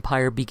Roman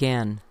Empire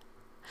began.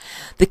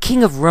 The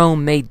King of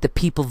Rome made the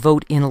people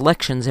vote in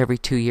elections every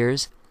 2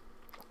 years,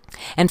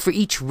 and for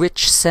each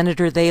rich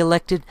senator they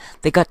elected,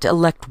 they got to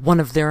elect one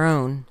of their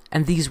own,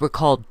 and these were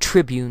called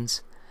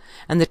tribunes.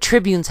 And the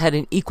tribunes had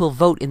an equal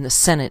vote in the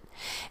Senate,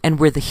 and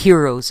were the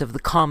heroes of the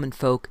common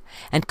folk,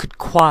 and could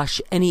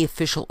quash any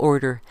official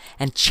order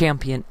and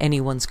champion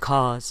anyone's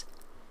cause.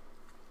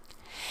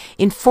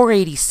 In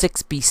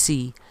 486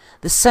 BC,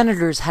 the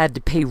senators had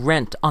to pay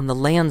rent on the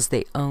lands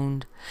they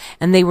owned,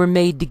 and they were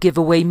made to give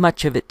away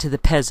much of it to the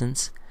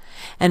peasants.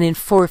 And in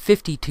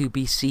 452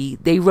 BC,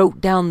 they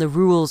wrote down the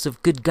rules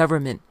of good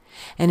government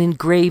and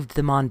engraved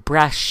them on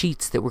brass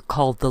sheets that were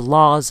called the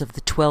Laws of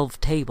the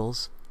 12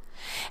 Tables.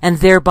 And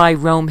thereby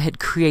Rome had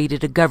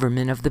created a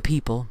government of the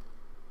people.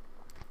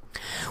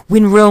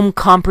 When Rome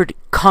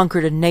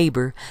conquered a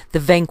neighbor, the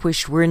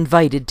vanquished were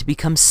invited to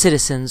become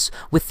citizens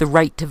with the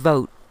right to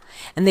vote,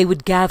 and they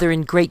would gather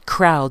in great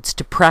crowds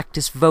to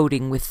practice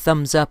voting with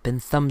thumbs up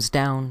and thumbs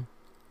down.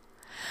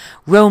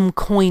 Rome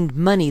coined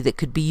money that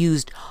could be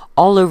used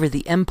all over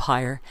the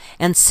empire,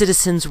 and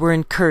citizens were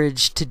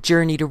encouraged to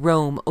journey to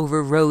Rome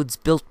over roads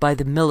built by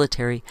the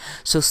military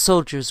so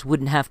soldiers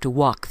wouldn't have to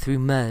walk through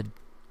mud.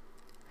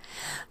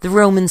 The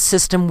Roman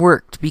system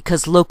worked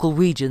because local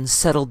regions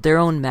settled their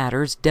own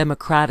matters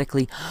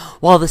democratically,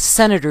 while the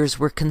senators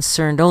were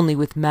concerned only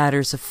with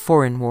matters of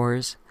foreign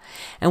wars.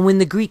 And when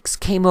the Greeks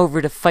came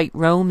over to fight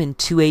Rome in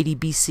 280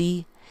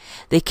 BC,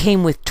 they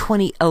came with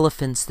 20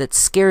 elephants that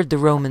scared the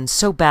Romans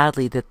so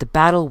badly that the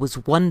battle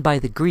was won by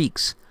the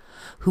Greeks,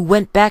 who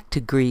went back to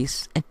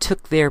Greece and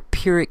took their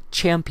Pyrrhic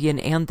champion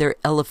and their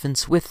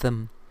elephants with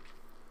them.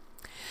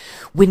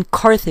 When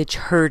Carthage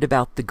heard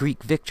about the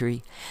Greek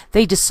victory,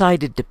 they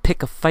decided to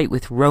pick a fight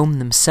with Rome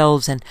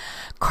themselves, and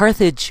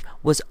Carthage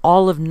was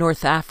all of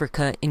North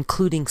Africa,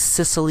 including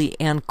Sicily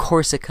and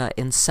Corsica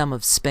and some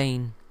of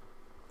Spain.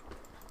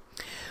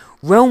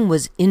 Rome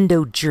was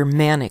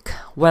Indo-Germanic,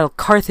 while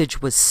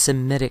Carthage was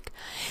Semitic,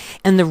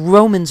 and the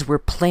Romans were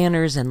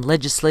planners and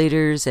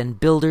legislators and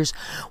builders,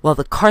 while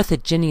the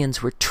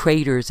Carthaginians were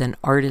traders and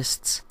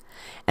artists.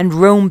 And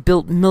Rome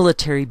built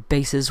military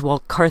bases,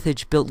 while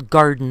Carthage built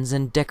gardens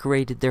and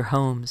decorated their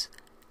homes.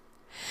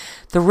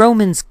 The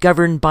Romans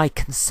governed by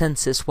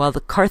consensus, while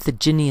the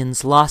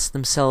Carthaginians lost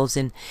themselves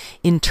in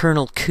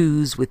internal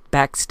coups with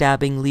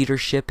backstabbing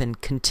leadership and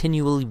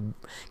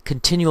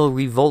continual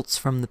revolts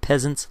from the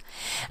peasants.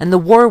 And the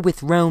war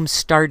with Rome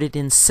started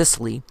in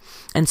Sicily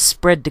and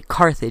spread to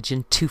Carthage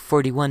in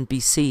 241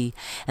 BC,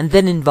 and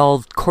then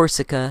involved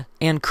Corsica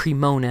and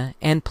Cremona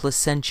and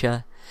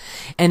Placentia.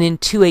 And in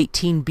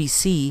 218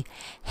 BC,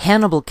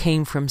 Hannibal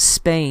came from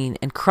Spain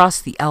and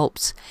crossed the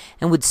Alps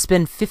and would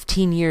spend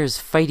 15 years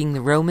fighting the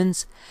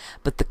Romans,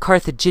 but the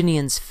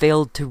Carthaginians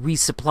failed to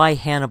resupply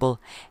Hannibal,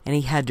 and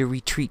he had to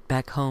retreat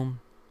back home.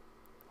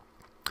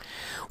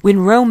 When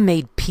Rome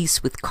made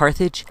peace with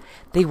Carthage,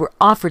 they were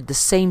offered the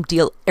same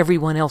deal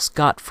everyone else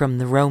got from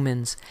the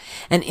Romans,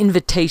 an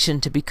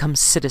invitation to become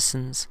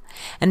citizens,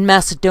 and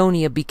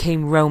Macedonia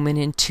became Roman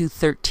in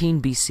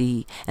 213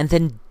 BC, and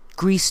then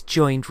Greece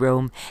joined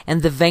Rome,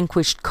 and the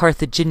vanquished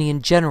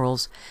Carthaginian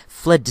generals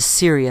fled to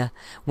Syria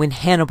when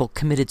Hannibal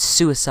committed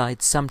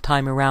suicide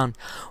sometime around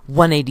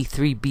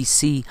 183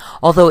 BC,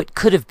 although it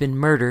could have been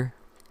murder.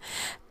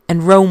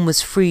 And Rome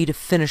was free to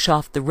finish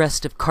off the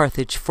rest of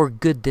Carthage for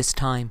good this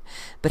time,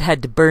 but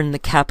had to burn the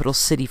capital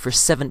city for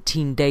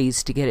 17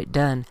 days to get it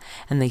done,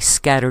 and they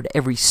scattered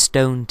every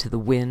stone to the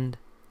wind.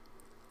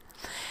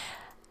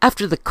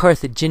 After the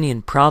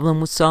Carthaginian problem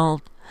was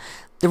solved,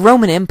 the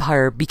Roman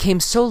Empire became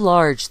so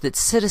large that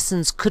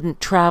citizens couldn't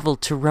travel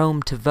to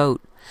Rome to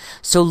vote,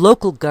 so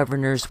local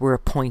governors were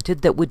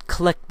appointed that would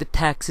collect the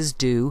taxes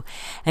due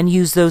and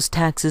use those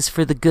taxes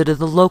for the good of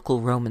the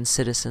local Roman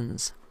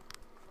citizens.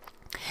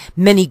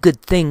 Many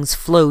good things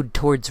flowed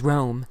towards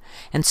Rome,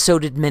 and so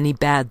did many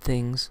bad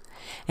things,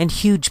 and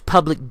huge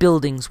public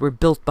buildings were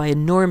built by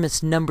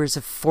enormous numbers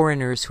of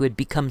foreigners who had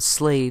become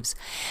slaves,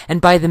 and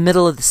by the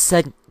middle of the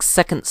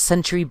 2nd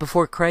century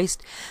before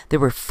Christ, there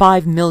were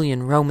 5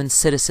 million Roman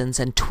citizens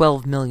and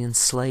 12 million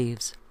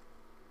slaves.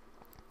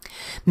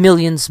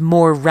 Millions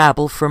more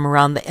rabble from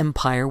around the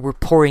empire were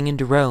pouring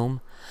into Rome,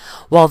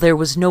 while there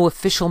was no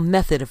official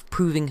method of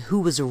proving who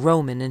was a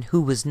Roman and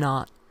who was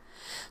not.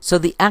 So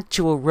the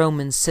actual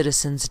Roman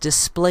citizens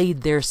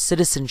displayed their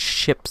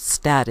citizenship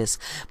status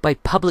by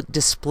public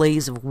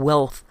displays of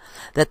wealth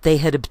that they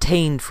had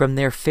obtained from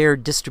their fair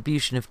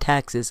distribution of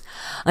taxes,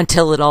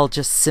 until it all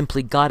just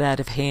simply got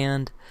out of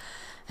hand.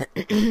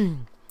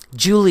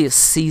 Julius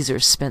Caesar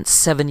spent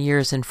 7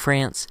 years in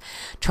France,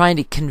 trying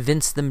to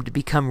convince them to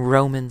become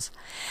Romans,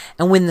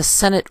 and when the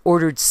Senate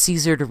ordered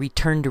Caesar to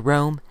return to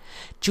Rome,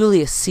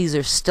 Julius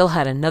Caesar still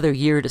had another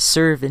year to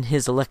serve in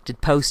his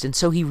elected post, and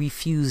so he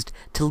refused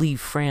to leave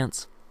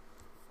France.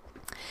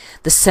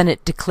 The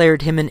Senate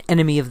declared him an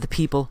enemy of the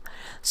people,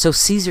 so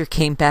Caesar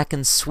came back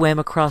and swam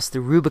across the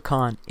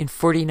Rubicon in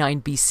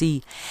 49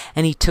 BC,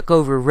 and he took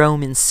over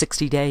Rome in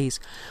 60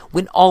 days,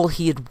 when all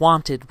he had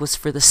wanted was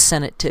for the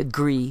Senate to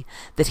agree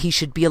that he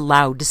should be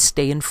allowed to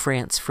stay in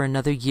France for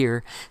another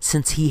year,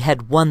 since he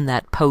had won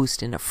that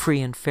post in a free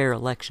and fair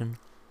election.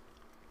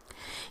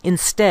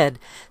 Instead,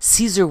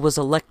 Caesar was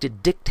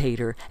elected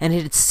dictator, and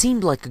it had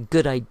seemed like a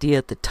good idea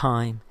at the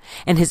time,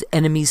 and his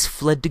enemies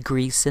fled to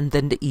Greece and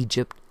then to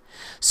Egypt.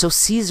 So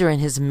Caesar and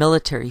his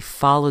military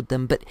followed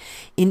them, but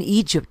in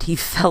Egypt he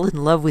fell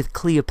in love with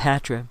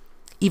Cleopatra,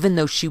 even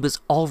though she was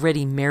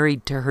already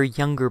married to her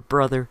younger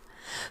brother,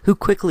 who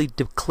quickly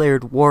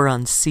declared war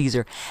on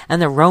Caesar,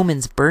 and the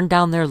Romans burned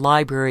down their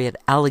library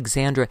at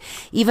Alexandria,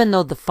 even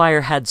though the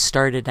fire had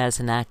started as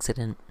an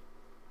accident.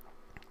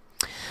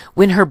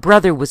 When her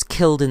brother was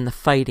killed in the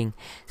fighting,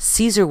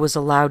 Caesar was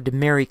allowed to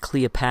marry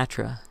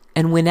Cleopatra,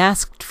 and when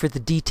asked for the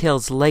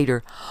details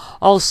later,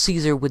 all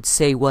Caesar would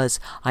say was,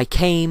 "I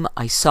came,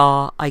 I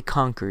saw, I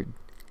conquered."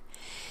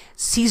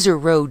 Caesar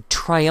rode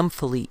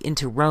triumphantly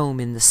into Rome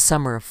in the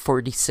summer of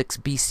 46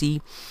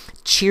 BC,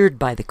 cheered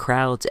by the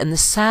crowds, and the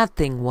sad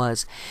thing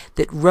was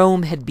that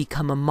Rome had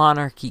become a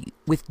monarchy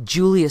with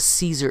Julius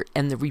Caesar,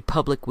 and the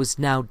Republic was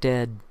now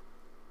dead.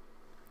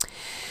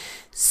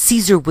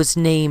 Caesar was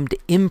named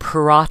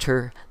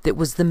Imperator, that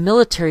was the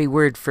military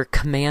word for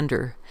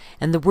commander,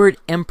 and the word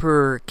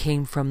emperor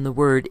came from the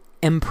word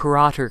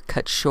imperator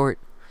cut short.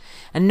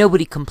 And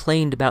nobody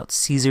complained about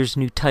Caesar's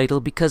new title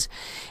because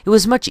it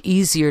was much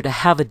easier to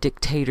have a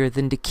dictator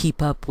than to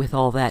keep up with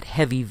all that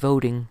heavy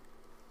voting.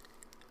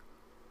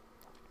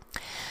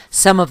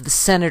 Some of the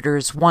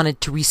senators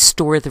wanted to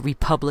restore the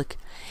Republic,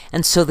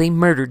 and so they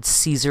murdered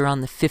Caesar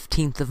on the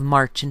 15th of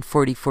March in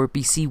 44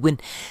 BC, when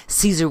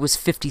Caesar was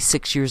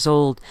 56 years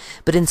old.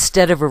 But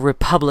instead of a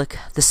republic,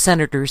 the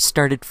senators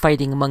started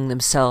fighting among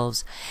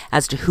themselves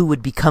as to who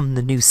would become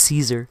the new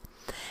Caesar.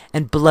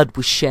 And blood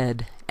was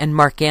shed, and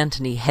Mark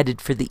Antony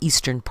headed for the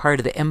eastern part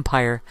of the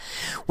empire,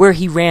 where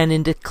he ran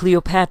into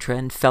Cleopatra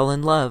and fell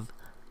in love.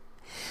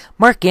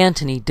 Mark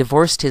Antony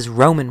divorced his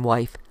Roman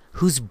wife,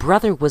 whose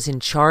brother was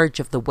in charge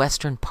of the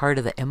western part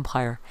of the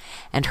empire,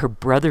 and her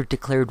brother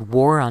declared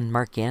war on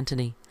Mark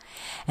Antony.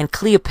 And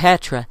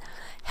Cleopatra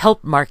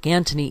helped Mark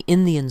Antony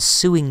in the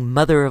ensuing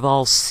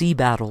mother-of-all sea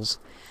battles,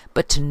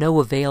 but to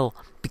no avail,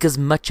 because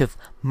much of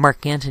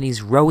Mark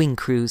Antony's rowing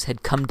crews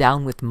had come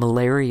down with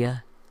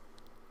malaria.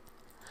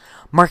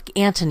 Mark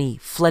Antony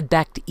fled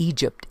back to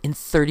Egypt in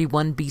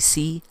 31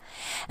 BC,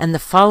 and the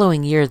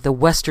following year the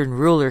western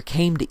ruler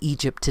came to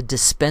Egypt to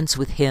dispense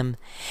with him,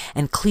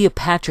 and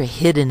Cleopatra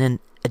hid in an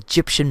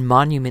Egyptian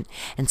monument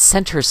and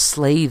sent her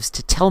slaves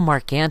to tell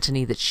Mark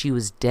Antony that she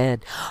was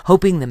dead,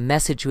 hoping the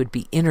message would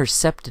be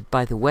intercepted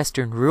by the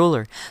western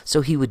ruler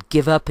so he would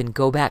give up and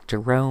go back to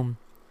Rome.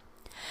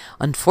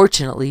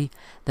 Unfortunately,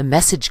 the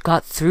message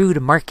got through to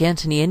Mark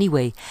Antony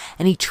anyway,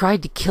 and he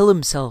tried to kill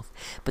himself.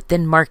 But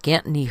then Mark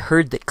Antony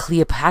heard that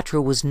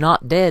Cleopatra was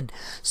not dead,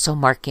 so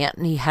Mark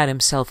Antony had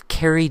himself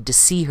carried to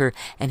see her,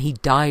 and he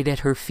died at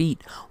her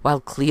feet, while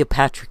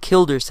Cleopatra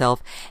killed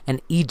herself,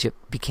 and Egypt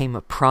became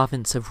a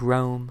province of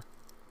Rome.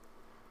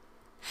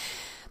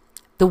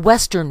 The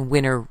western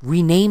winner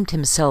renamed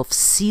himself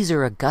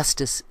Caesar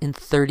Augustus in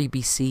 30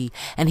 BC,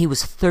 and he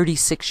was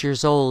 36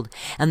 years old,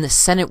 and the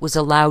Senate was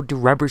allowed to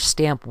rubber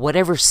stamp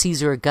whatever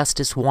Caesar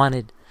Augustus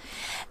wanted.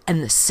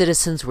 And the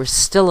citizens were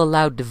still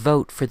allowed to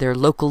vote for their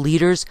local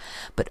leaders,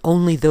 but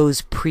only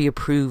those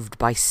pre-approved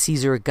by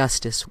Caesar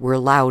Augustus were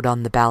allowed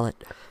on the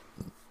ballot.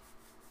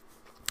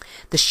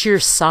 The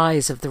sheer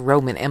size of the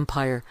Roman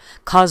Empire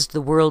caused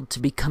the world to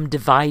become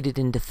divided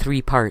into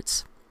 3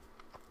 parts.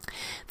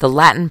 The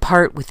Latin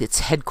part with its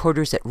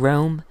headquarters at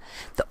Rome,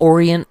 the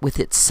Orient with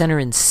its center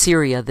in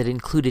Syria that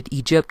included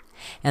Egypt,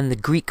 and the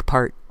Greek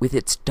part with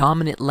its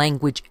dominant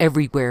language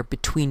everywhere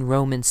between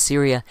Rome and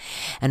Syria.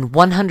 And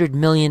 100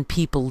 million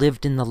people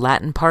lived in the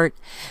Latin part,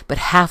 but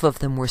half of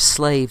them were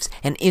slaves,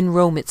 and in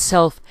Rome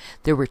itself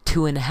there were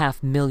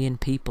 2.5 million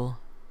people.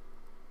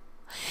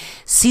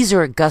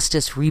 Caesar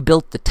Augustus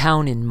rebuilt the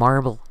town in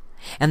marble,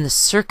 and the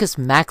Circus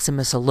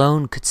Maximus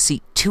alone could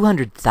seat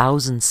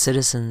 200,000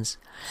 citizens.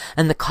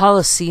 And the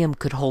Colosseum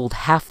could hold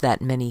half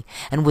that many,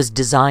 and was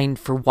designed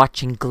for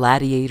watching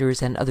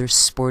gladiators and other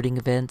sporting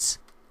events.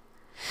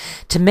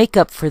 To make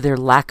up for their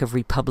lack of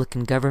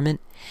republican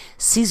government,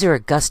 Caesar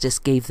Augustus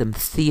gave them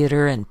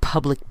theater and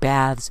public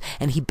baths,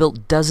 and he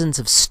built dozens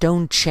of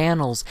stone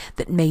channels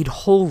that made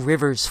whole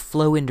rivers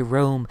flow into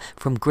Rome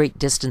from great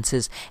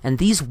distances, and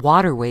these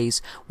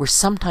waterways were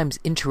sometimes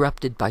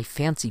interrupted by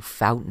fancy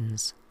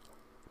fountains.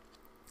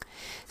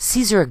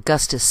 Caesar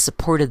Augustus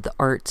supported the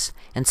arts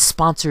and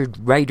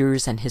sponsored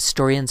writers and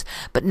historians,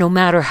 but no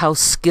matter how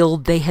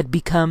skilled they had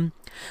become,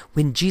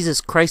 when Jesus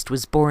Christ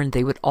was born,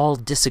 they would all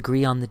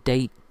disagree on the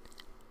date.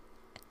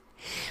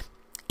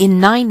 In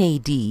 9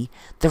 A.D.,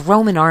 the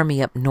Roman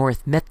army up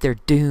north met their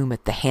doom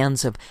at the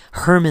hands of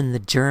Hermann the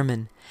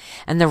German,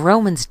 and the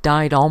Romans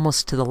died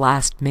almost to the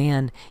last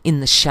man in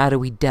the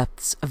shadowy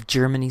depths of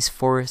Germany's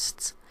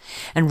forests,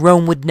 and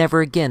Rome would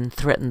never again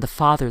threaten the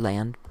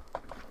fatherland.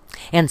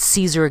 And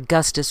Caesar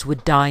Augustus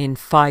would die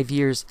 5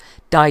 years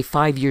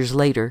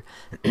later,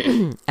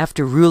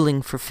 after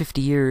ruling for 50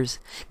 years,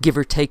 give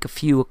or take a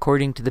few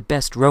according to the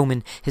best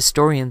Roman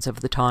historians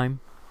of the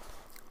time.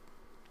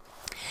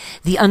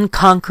 The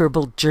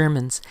unconquerable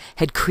Germans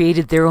had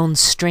created their own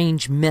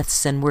strange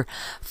myths and were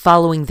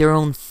following their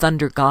own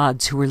thunder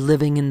gods who were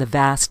living in the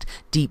vast,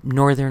 deep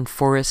northern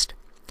forest.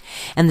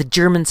 And the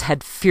Germans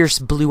had fierce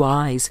blue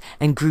eyes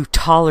and grew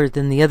taller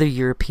than the other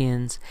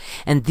Europeans,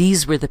 and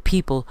these were the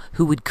people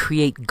who would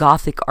create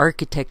Gothic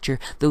architecture,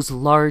 those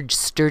large,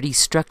 sturdy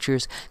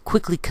structures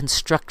quickly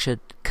constructed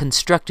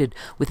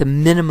with a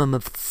minimum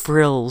of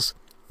frills.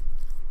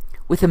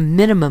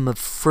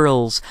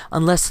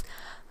 Unless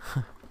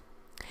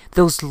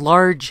those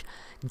large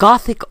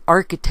Gothic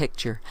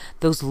architecture,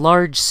 those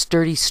large,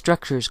 sturdy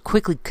structures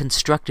quickly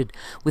constructed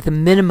with a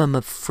minimum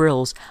of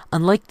frills,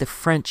 unlike the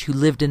French who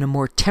lived in a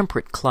more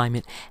temperate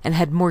climate and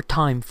had more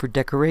time for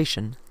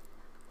decoration.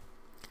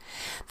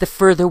 The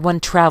further one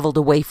traveled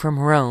away from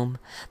Rome,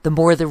 the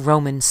more the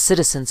Roman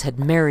citizens had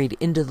married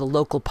into the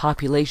local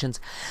populations,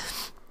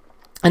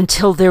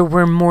 until there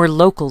were more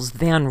locals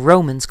than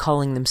Romans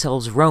calling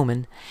themselves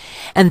Roman,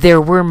 and there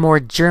were more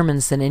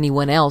Germans than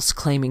anyone else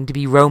claiming to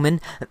be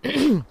Roman,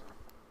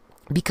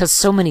 because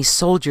so many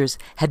soldiers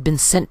had been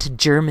sent to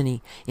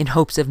Germany in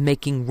hopes of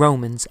making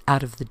Romans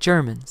out of the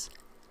Germans.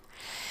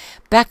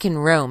 Back in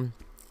Rome,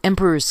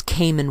 emperors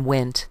came and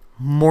went,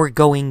 more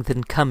going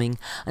than coming,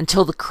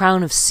 until the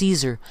crown of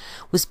Caesar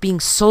was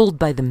being sold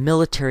by the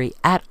military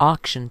at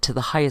auction to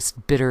the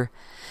highest bidder,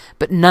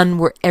 but none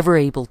were ever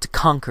able to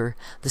conquer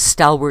the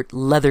stalwart,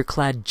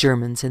 leather-clad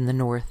Germans in the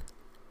north.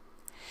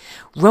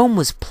 Rome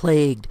was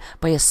plagued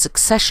by a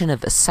succession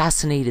of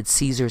assassinated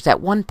Caesars,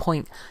 at one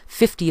point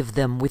 50 of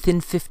them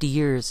within 50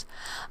 years,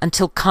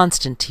 until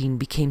Constantine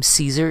became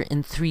Caesar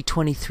in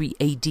 323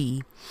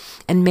 A.D.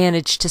 and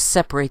managed to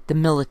separate the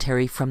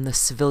military from the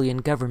civilian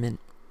government.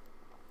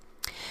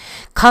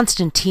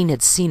 Constantine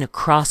had seen a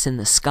cross in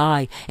the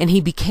sky, and he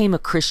became a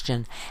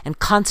Christian, and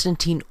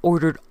Constantine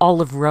ordered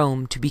all of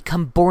Rome to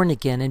become born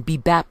again and be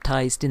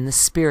baptized in the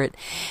Spirit,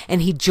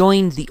 and he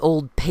joined the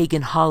old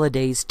pagan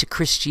holidays to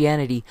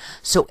Christianity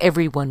so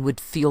everyone would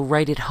feel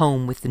right at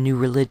home with the new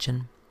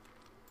religion.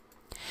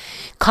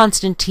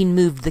 Constantine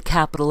moved the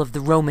capital of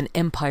the Roman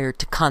Empire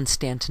to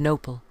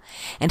Constantinople,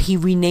 and he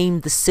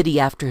renamed the city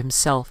after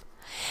himself,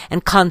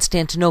 and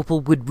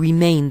Constantinople would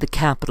remain the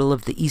capital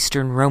of the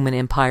Eastern Roman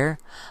Empire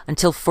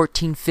until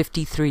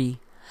 1453,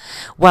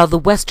 while the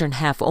western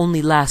half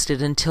only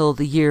lasted until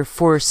the year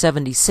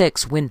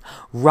 476, when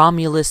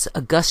Romulus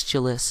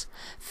Augustulus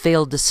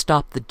failed to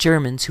stop the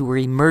Germans who were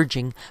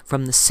emerging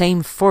from the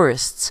same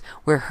forests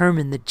where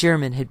Hermann the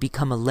German had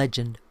become a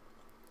legend.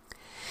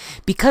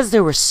 Because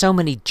there were so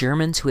many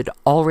Germans who had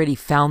already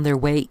found their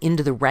way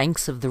into the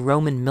ranks of the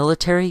Roman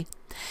military,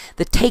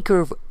 the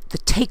takeover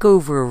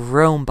of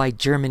Rome by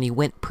Germany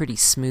went pretty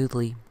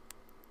smoothly.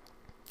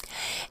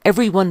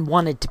 Everyone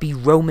wanted to be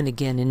Roman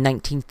again in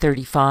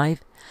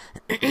 1935,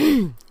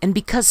 and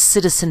because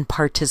citizen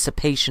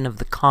participation of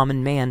the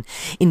common man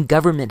in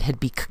government had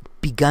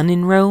begun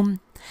in Rome,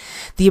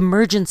 the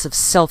emergence of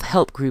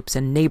self-help groups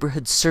and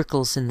neighborhood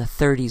circles in the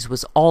 30s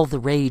was all the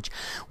rage,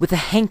 with a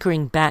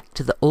hankering back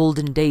to the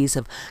olden days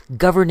of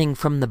governing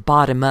from the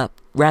bottom up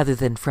rather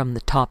than from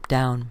the top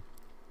down.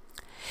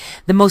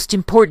 The most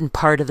important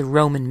part of the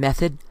Roman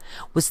method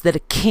was that a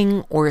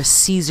king or a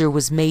Caesar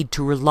was made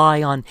to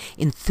rely on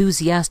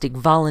enthusiastic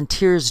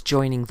volunteers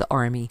joining the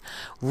army,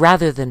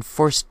 rather than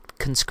forced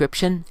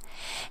conscription,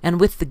 and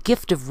with the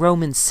gift of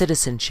Roman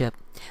citizenship,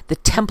 the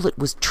template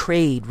was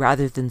trade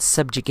rather than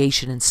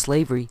subjugation and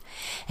slavery,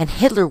 and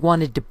Hitler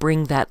wanted to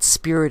bring that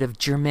spirit of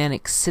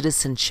Germanic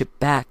citizenship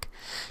back,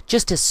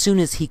 just as soon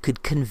as he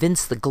could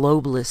convince the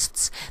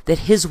globalists that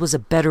his was a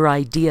better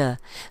idea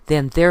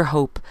than their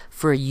hope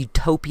for a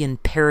utopian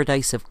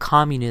paradise of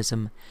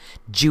communism,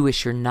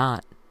 Jewish or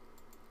not.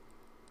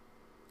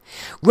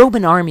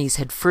 Roman armies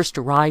had first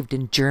arrived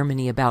in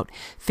Germany about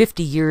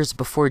 50 years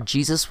before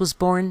Jesus was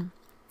born,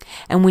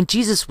 and when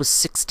Jesus was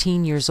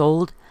 16 years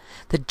old,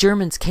 the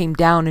Germans came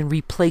down and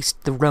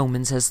replaced the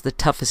Romans as the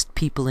toughest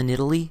people in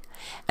Italy,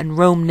 and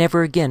Rome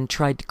never again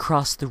tried to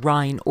cross the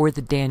Rhine or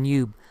the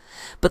Danube,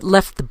 but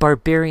left the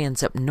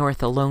barbarians up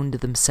north alone to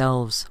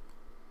themselves.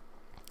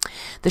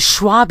 The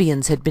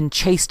Swabians had been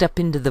chased up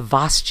into the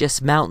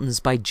Vosges mountains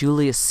by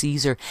Julius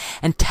Caesar,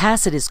 and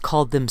Tacitus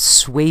called them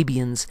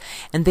Swabians,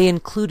 and they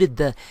included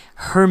the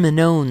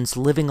Hermanones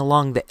living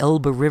along the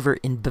Elbe River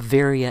in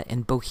Bavaria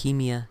and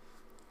Bohemia.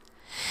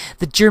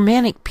 The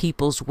Germanic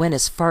peoples went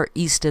as far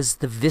east as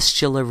the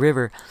Vistula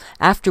River,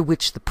 after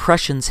which the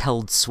Prussians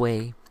held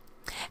sway.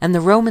 And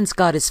the Romans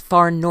got as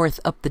far north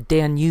up the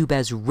Danube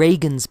as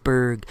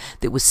Regensburg,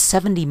 that was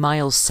 70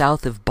 miles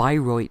south of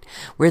Bayreuth,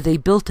 where they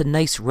built a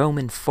nice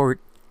Roman fort.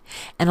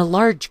 And a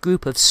large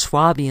group of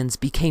Swabians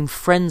became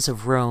friends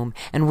of Rome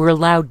and were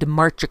allowed to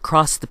march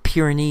across the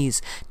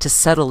Pyrenees to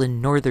settle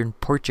in northern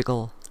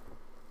Portugal.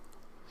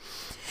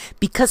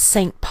 Because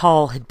St.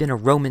 Paul had been a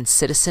Roman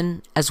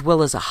citizen, as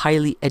well as a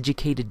highly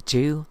educated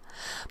Jew,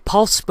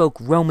 Paul spoke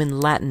Roman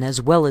Latin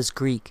as well as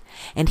Greek,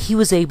 and he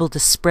was able to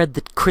spread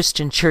the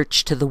Christian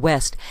church to the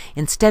west,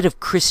 instead of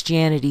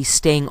Christianity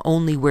staying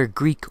only where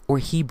Greek or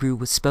Hebrew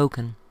was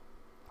spoken.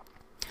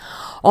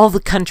 All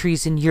the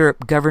countries in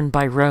Europe governed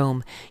by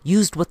Rome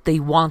used what they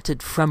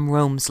wanted from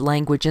Rome's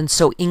language, and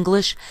so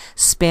English,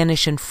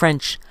 Spanish, and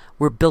French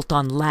were built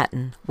on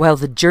Latin, while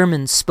the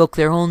Germans spoke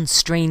their own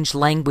strange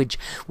language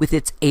with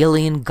its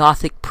alien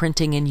Gothic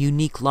printing and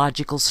unique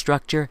logical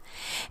structure,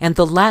 and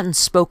the Latin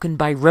spoken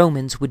by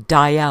Romans would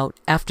die out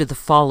after the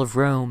fall of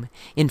Rome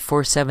in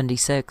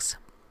 476.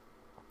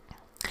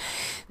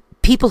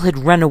 People had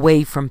run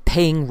away from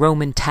paying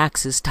Roman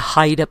taxes to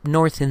hide up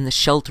north in the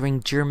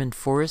sheltering German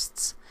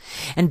forests,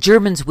 and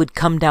Germans would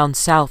come down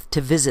south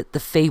to visit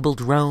the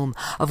fabled Rome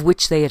of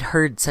which they had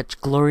heard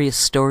such glorious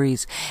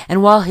stories,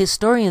 and while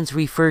historians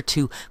refer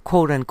to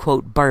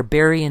quote-unquote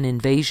barbarian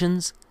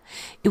invasions,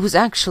 it was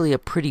actually a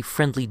pretty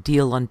friendly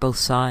deal on both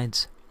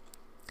sides.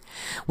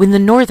 When the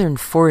northern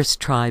forest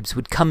tribes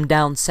would come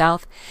down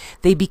south,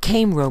 they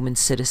became Roman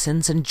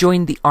citizens and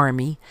joined the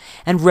army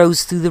and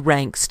rose through the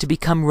ranks to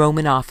become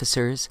Roman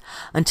officers,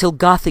 until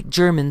Gothic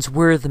Germans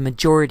were the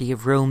majority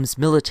of Rome's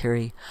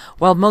military,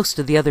 while most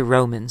of the other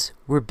Romans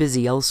were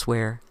busy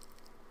elsewhere.